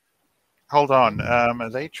 Hold on. Are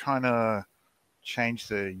they trying to change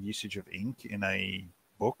the usage of ink in a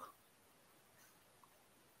book?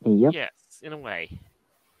 Yep. Yes, in a way.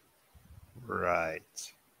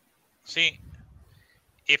 Right. See,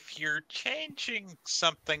 if you're changing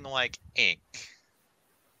something like ink,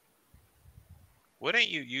 wouldn't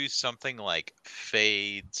you use something like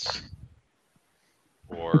fades?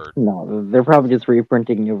 Or No, they're probably just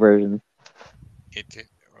reprinting new versions.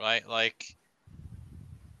 right? Like,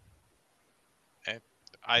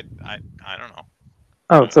 I don't know.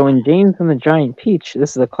 Oh, so in James and the Giant Peach,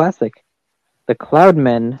 this is a classic. The Cloud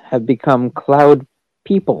Men have become Cloud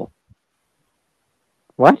People.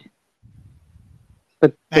 What?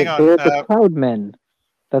 But Hang on, they're the Cloud Men.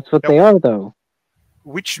 That's what Nope. they are, though.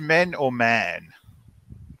 Which men or man?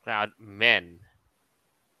 Cloud men.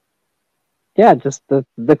 Yeah, just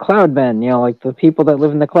the Cloud Men, like the people that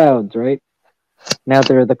live in the clouds, right? Now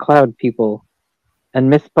they're the Cloud People. And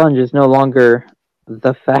Miss Sponge is no longer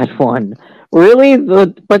the fat one. Really?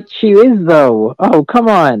 But she is, though. Oh, come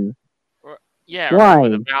on. Yeah, Why?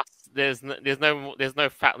 remember the mouse? There's no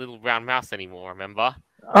fat little brown mouse anymore. Remember?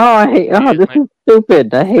 This is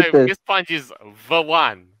stupid. I hate this. Miss Sponge is the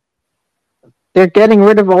one. They're getting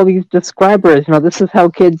rid of all these describers. This is how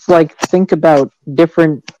kids think about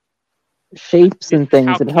different shapes and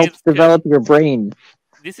things. It helps develop your brain.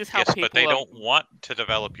 This is how yes, people but they don't want to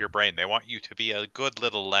develop your brain. They want you to be a good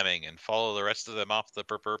little lemming and follow the rest of them off the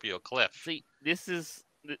proverbial cliff. See, this is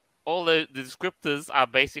all the descriptors are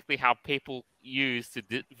basically how people use to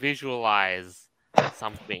visualize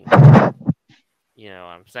something. You know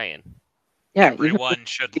what I'm saying? Yeah, everyone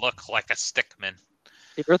should look like a stickman.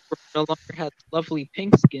 The Earthworm no longer has lovely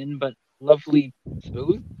pink skin, but lovely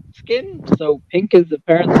smooth skin. So pink is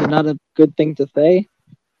apparently not a good thing to say.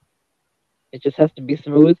 It just has to be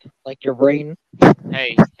smooth, like your brain.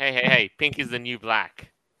 Hey! Pink is the new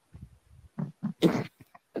black.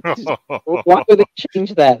 Why would they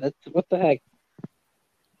change that? That's what the heck.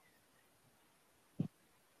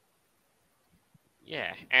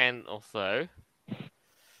 Yeah, and also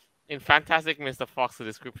in Fantastic Mr. Fox, the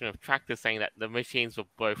description of tractors saying that the machines were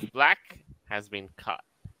both black has been cut.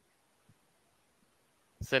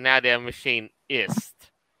 So now they're machinist.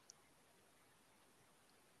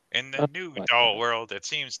 In the new doll world, it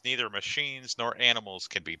seems neither machines nor animals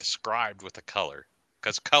can be described with a color,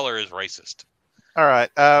 because color is racist. All right.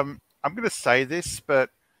 I'm going to say this, but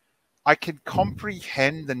I can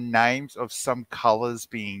comprehend the names of some colors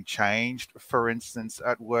being changed. For instance,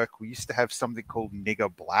 at work, we used to have something called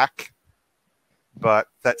nigger black, but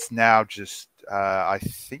that's now just, I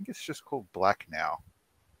think it's just called black now.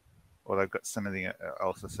 Or they've got something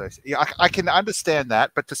else associated. Yeah, I can understand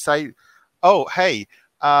that, but to say, oh, hey,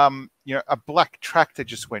 a black tractor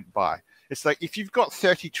just went by. It's like if you've got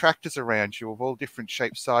 30 tractors around you of all different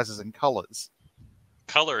shapes, sizes, and colors.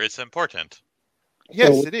 Color is important.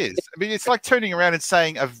 Yes, it is. I mean, it's like turning around and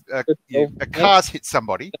saying a car's hit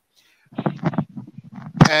somebody,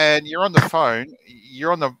 and you're on the phone,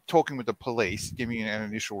 talking with the police, giving an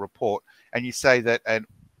initial report, and you say that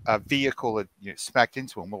a vehicle had smacked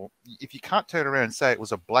into them. Well, if you can't turn around and say it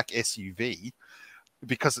was a black SUV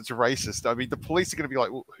because it's racist, I mean, the police are going to be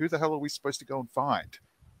like, well, who the hell are we supposed to go and find?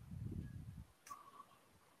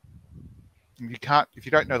 You can't, if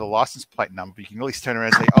you don't know the license plate number, you can at least turn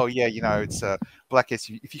around and say, oh, yeah, it's a black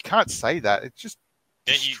SUV. If you can't say that, it's just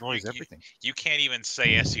Yeah, destroys everything. You can't even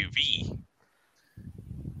say SUV.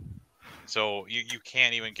 So you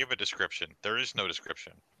can't even give a description. There is no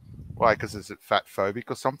description. Why? Because is it fat phobic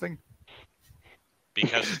or something?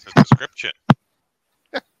 Because it's a description.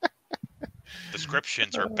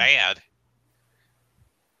 Descriptions are bad.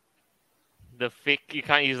 You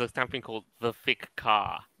can't use something called the thick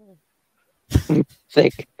car.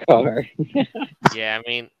 Thick car. Yeah, I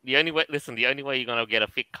mean, the only way you're gonna get a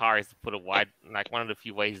thick car is to put one of the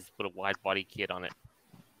few ways is to put a wide body kit on it.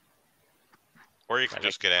 Or you can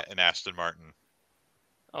just get an Aston Martin.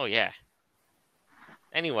 Oh yeah.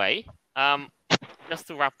 Anyway, just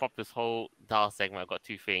to wrap up this whole Dahl segment, I've got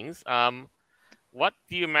two things. What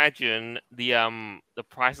do you imagine the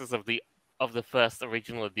prices of the first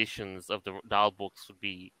original editions of the Dahl books would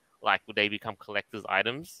be like? Would they become collector's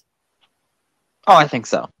items? Oh, I think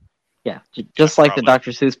so. Yeah, just like probably. the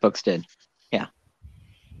Dr. Seuss books did. Yeah.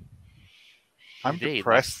 I'm Indeed,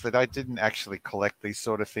 depressed that I didn't actually collect these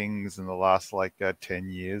sort of things in the last 10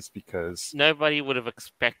 years because Nobody would have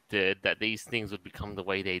expected that these things would become the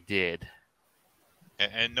way they did.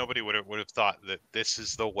 And nobody would have thought that this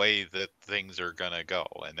is the way that things are gonna go,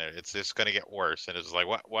 and it's just gonna get worse. And it's like,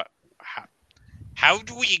 what? How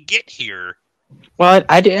do we get here? Well,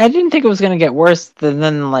 I didn't think it was going to get worse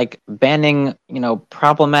than like banning,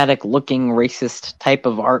 problematic looking racist type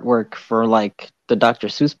of artwork for like the Dr.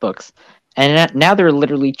 Seuss books. And now they're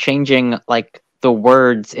literally changing like the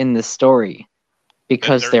words in the story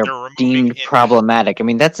because they're deemed problematic. I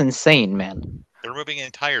mean, that's insane, man. They're removing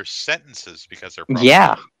entire sentences because they're problematic.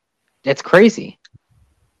 Yeah. It's crazy.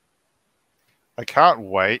 I can't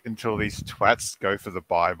wait until these twats go for the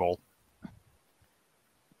Bible.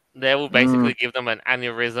 They will basically give them an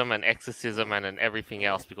aneurysm, an exorcism, and an everything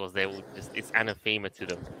else because they will it's anathema to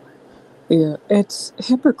them. Yeah, it's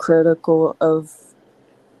hypocritical of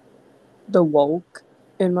the woke,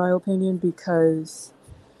 in my opinion, because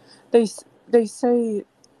they say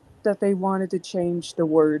that they wanted to change the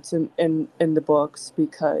words in the books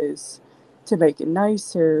because to make it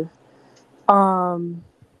nicer.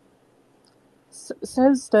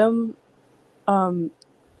 Says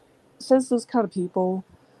those kind of people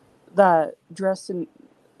that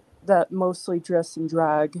mostly dress in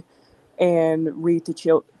drag and read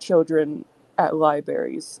to children at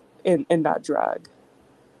libraries in that drag.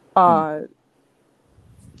 And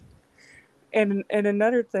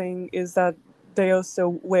another thing is that they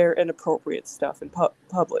also wear inappropriate stuff in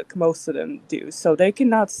public. Most of them do. So they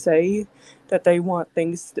cannot say that they want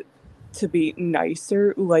things to be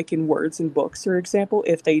nicer, like in words in books, for example,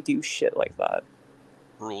 if they do shit like that.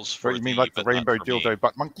 Rules for you mean like the rainbow dildo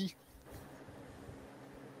butt monkey?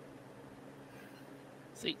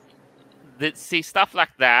 See, stuff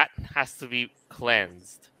like that has to be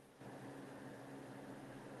cleansed.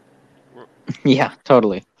 Yeah,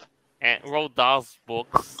 totally. And Roald Dahl's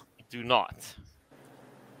books do not.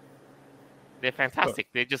 They're fantastic.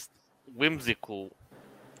 They're just whimsical.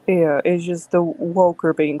 Yeah, it's just the woke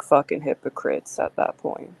are being fucking hypocrites at that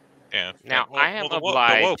point. Yeah. Now, I am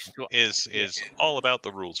obliged the woke is all about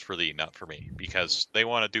the rules for thee, not for me, because they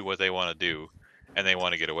want to do what they want to do, and they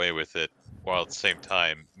want to get away with it, while at the same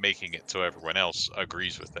time making it so everyone else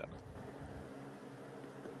agrees with them.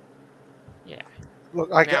 Yeah.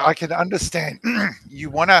 Look, I can understand.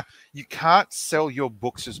 You can't sell your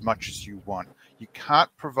books as much as you want. You can't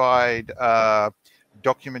provide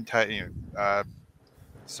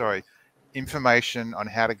information on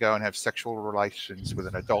how to go and have sexual relations with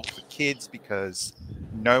an adult for kids because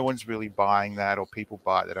no one's really buying that, or people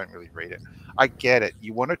buy it, they don't really read it. I get it.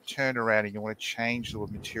 You want to turn around and you want to change the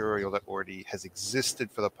material that already has existed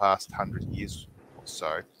for the past 100 years or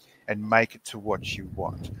so and make it to what you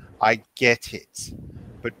want. I get it.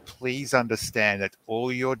 But please understand that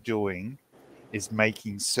all you're doing is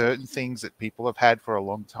making certain things that people have had for a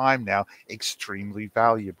long time now extremely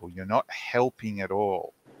valuable. You're not helping at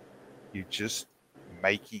all. You're just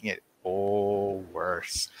making it all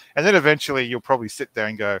worse. And then eventually you'll probably sit there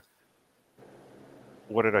and go,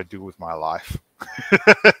 what did I do with my life?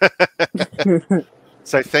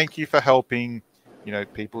 So thank you for helping,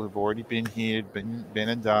 people who've already been here, been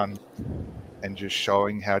and done, and just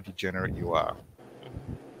showing how degenerate you are.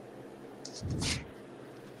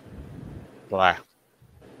 Blah.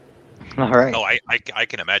 All right. Oh, I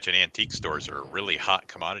can imagine antique stores are really hot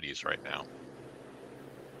commodities right now.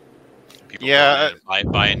 People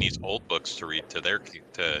buying these old books to read to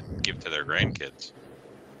give to their grandkids.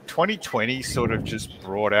 2020 sort of just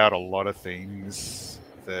brought out a lot of things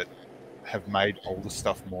that have made older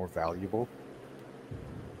stuff more valuable.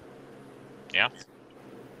 Yeah.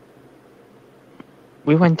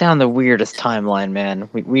 We went down the weirdest timeline, man.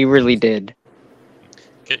 We really did.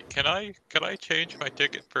 Can I change my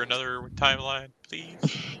ticket for another timeline, please?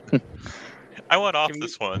 I want off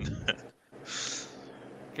this one.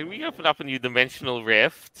 Can we open up a new dimensional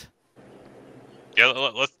rift? Yeah,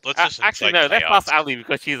 let's just actually incite no. Let's chaos. ask Ali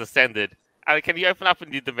because she's ascended. Ali, can you open up a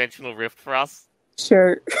new dimensional rift for us?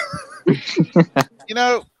 Sure. You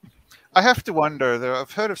know, I have to wonder.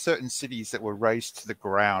 I've heard of certain cities that were razed to the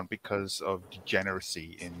ground because of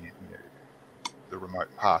degeneracy in the remote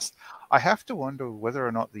past. I have to wonder whether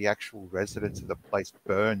or not the actual residents of the place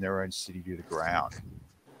burn their own city to the ground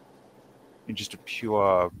in just a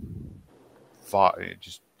pure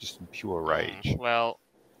just in pure rage. Well,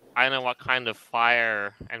 I know what kind of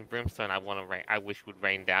fire and brimstone I wish would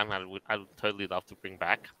rain down. I would totally love to bring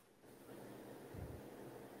back.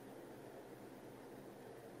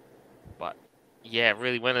 But yeah,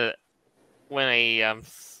 really, when a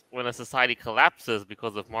society collapses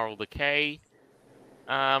because of moral decay,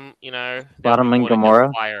 there'll Sodom be and more than Gomorrah?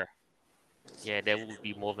 just fire. Yeah, there will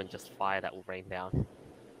be more than just fire that will rain down.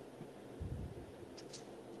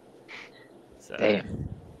 So Damn.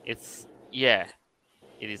 it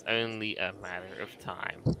is only a matter of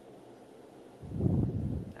time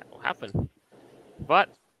that will happen.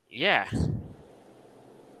 But yeah,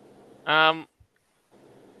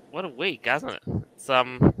 what a week, hasn't it? It's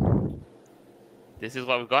this is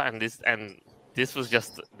what we've got, and this was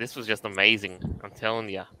just amazing. I'm telling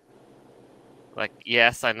you. Like,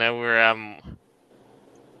 yes, I know we're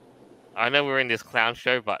in this clown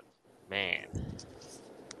show, but man.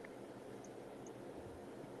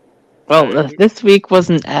 Well, this week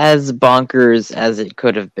wasn't as bonkers as it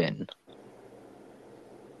could have been.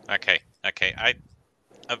 Okay.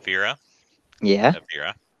 Aeveirra. Yeah?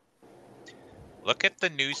 Aeveirra. Look at the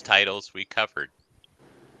news titles we covered.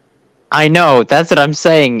 I know, that's what I'm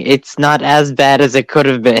saying. It's not as bad as it could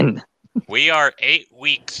have been. We are 8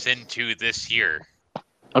 weeks into this year.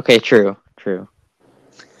 Okay, true.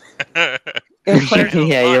 And There's a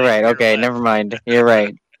Yeah, lot you're of right. year Okay, left. never mind. You're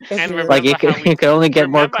right. And Like, Like, it could only get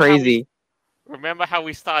more crazy. Remember how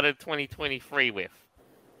we started 2023 with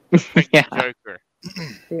Yeah. Joker.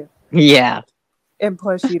 Yeah. and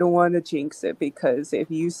plus, you don't want to jinx it, because if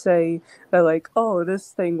you say that, like, oh,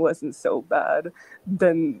 this thing wasn't so bad,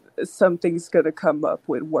 then something's gonna come up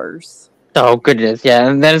with worse. Oh, goodness. Yeah,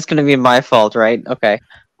 and then it's going to be my fault, right? Okay.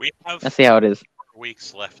 We have Let's see how it is. 4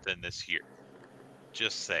 weeks left in this year.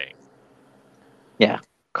 Just saying.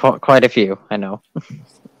 Quite a few, I know.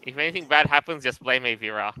 If anything bad happens, just blame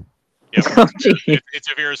Aeveirra. Yep. Oh, gee. It's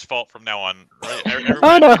Aeveirra's fault from now on.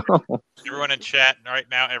 Oh, no. Everyone in chat right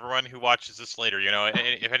now, everyone who watches this later,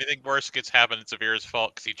 if anything worse gets happened, it's Aeveirra's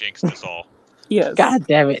fault because he jinxed us all. Yes. God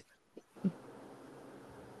damn it.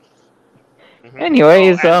 Mhm.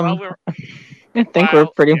 Anyways, and while we're- I think we're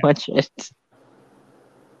pretty yeah. much it.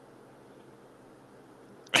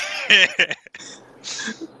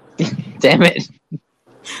 Damn it.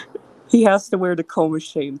 He has to wear the comb of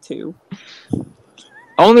shame too.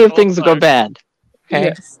 Only if things Also- go bad. Okay.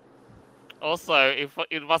 Yes. Also,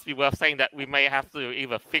 it must be worth saying that we may have to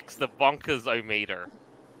either fix the bonkers-o-meter.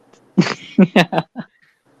 Yeah.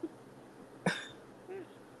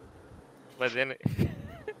 But then,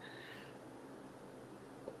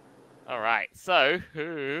 all right. So,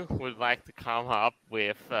 who would like to come up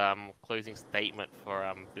with closing statement for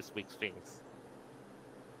this week's things?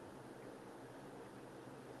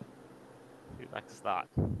 Who'd like to start?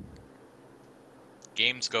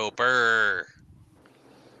 Games go burr.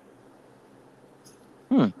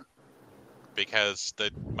 Because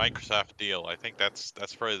the Microsoft deal, I think that's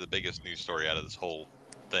probably the biggest news story out of this whole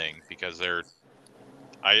thing, because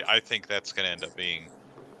I think that's going to end up being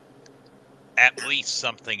at least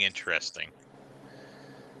something interesting.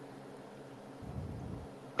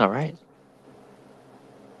 All right.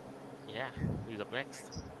 Yeah. Who's up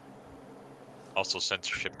next? Also,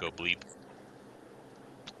 censorship go bleep.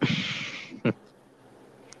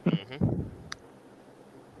 Mm-hmm.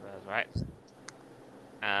 That's right.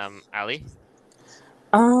 Ali?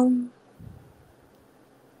 I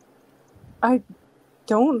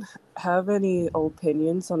don't have any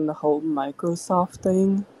opinions on the whole Microsoft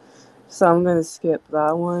thing, so I'm gonna skip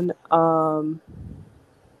that one.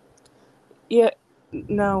 Yeah,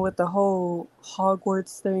 no, with the whole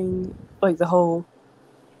Hogwarts thing, like the whole,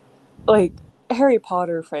 like, Harry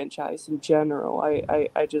Potter franchise in general,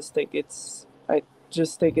 I just think it's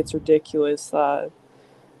ridiculous that,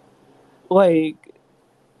 like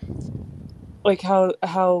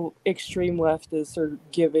how extreme leftists are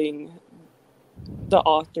giving the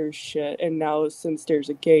authors shit, and now since there's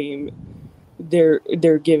a game, they're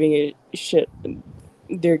giving it shit.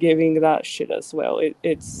 They're giving that shit as well.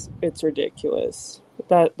 It's ridiculous.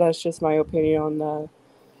 That's just my opinion on that.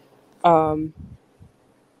 Um,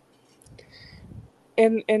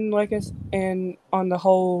 and like and on the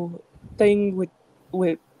whole thing with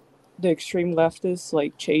the extreme leftists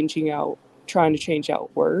like trying to change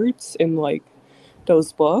out words in like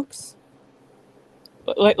those books.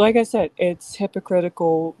 Like I said, it's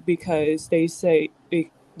hypocritical because they say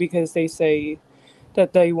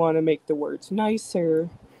that they want to make the words nicer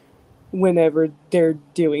whenever they're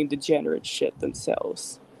doing degenerate shit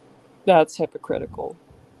themselves. That's hypocritical.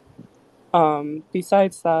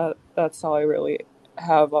 Besides that, that's all I really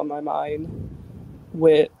have on my mind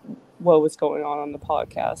with what was going on the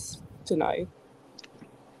podcast tonight.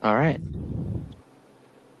 All right.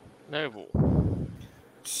 Noble.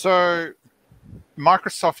 So,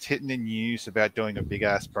 Microsoft hitting the news about doing a big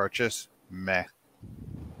ass purchase. Meh.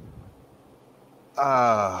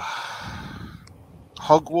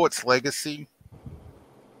 Hogwarts Legacy.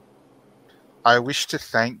 I wish to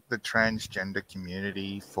thank the transgender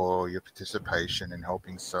community for your participation in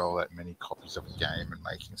helping sell that many copies of a game and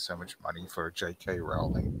making so much money for J.K.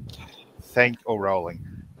 Rowling. Thank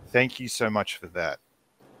you so much for that.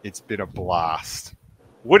 It's been a blast.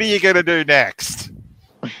 What are you going to do next?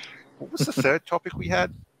 What was the third topic we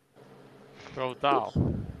had? Roald Dahl.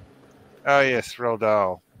 Oh, yes, Roald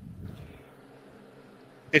Dahl.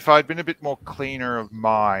 If I'd been a bit more cleaner of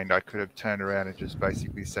mind, I could have turned around and just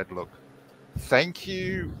basically said, look, thank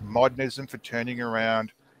you, modernism, for turning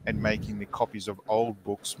around and making the copies of old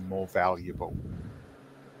books more valuable.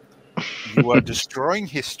 You are destroying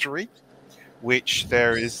history, which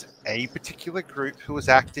there is a particular group who was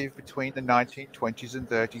active between the 1920s and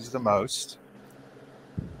 30s the most,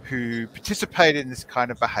 who participated in this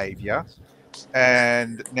kind of behavior,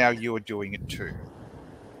 and now you are doing it too,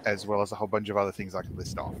 as well as a whole bunch of other things I can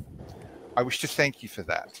list off. I wish to thank you for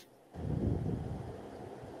that.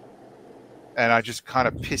 And I just kind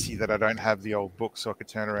of pissy that I don't have the old book so I could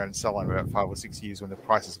turn around and sell them in about 5 or 6 years when the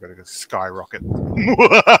price is going to skyrocket.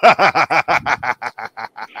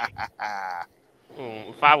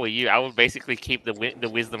 If I were you, I would basically keep the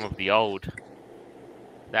wisdom of the old.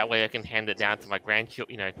 That way I can hand it down to my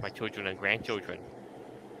grandchildren, my children and grandchildren.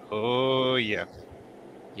 Oh, yeah.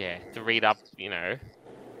 Yeah, to read up the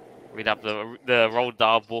Roald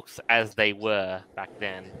Dahl books as they were back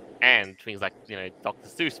then, and things like Dr.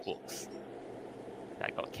 Seuss books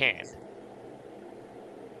that got canned.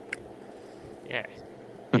 Yeah,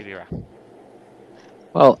 Aeveirra.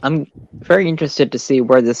 Well, I'm very interested to see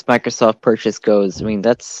where this Microsoft purchase goes. I mean,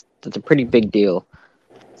 that's a pretty big deal.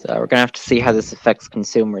 So we're gonna have to see how this affects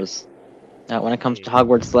consumers. When it comes to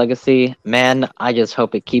Hogwarts Legacy, man, I just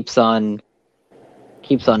hope it keeps on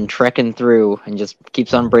trekking through and just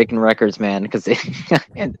keeps on breaking records, man. Because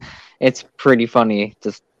it's pretty funny,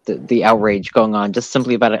 just the outrage going on just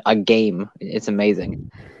simply about a game. It's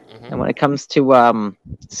amazing. And when it comes to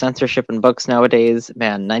censorship in books nowadays,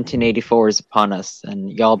 man, 1984 is upon us,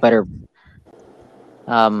 and y'all better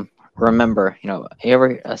remember. You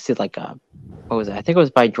ever see like what was it? I think it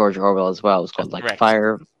was by George Orwell as well. It was called like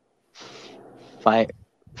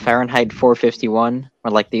Fahrenheit 451,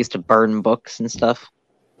 where like they used to burn books and stuff.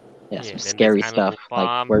 Yeah, some scary stuff.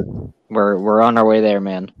 Like we're on our way there,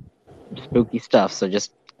 man. Spooky stuff. So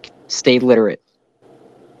just stay literate.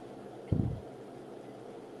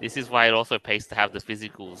 This is why it also pays to have the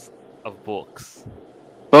physicals of books.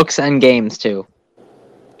 Books and games too.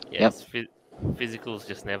 Yes, yep. Physicals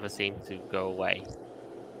just never seem to go away.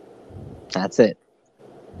 That's it.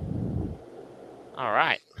 All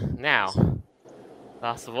right, now,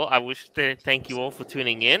 last of all, I wish to thank you all for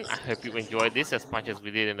tuning in. I hope you enjoyed this as much as we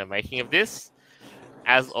did in the making of this.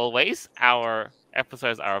 As always, our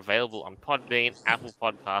episodes are available on Podbean, Apple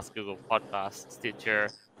Podcasts, Google Podcasts, Stitcher,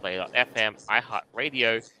 Play.fm,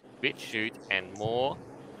 iHeartRadio, BitChute, and more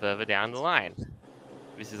further down the line.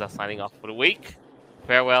 This is us signing off for the week.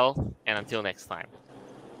 Farewell, and until next time.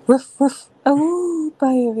 Woof woof. Oh, bye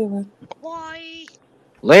everyone. Bye.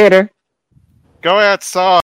 Later. Go outside.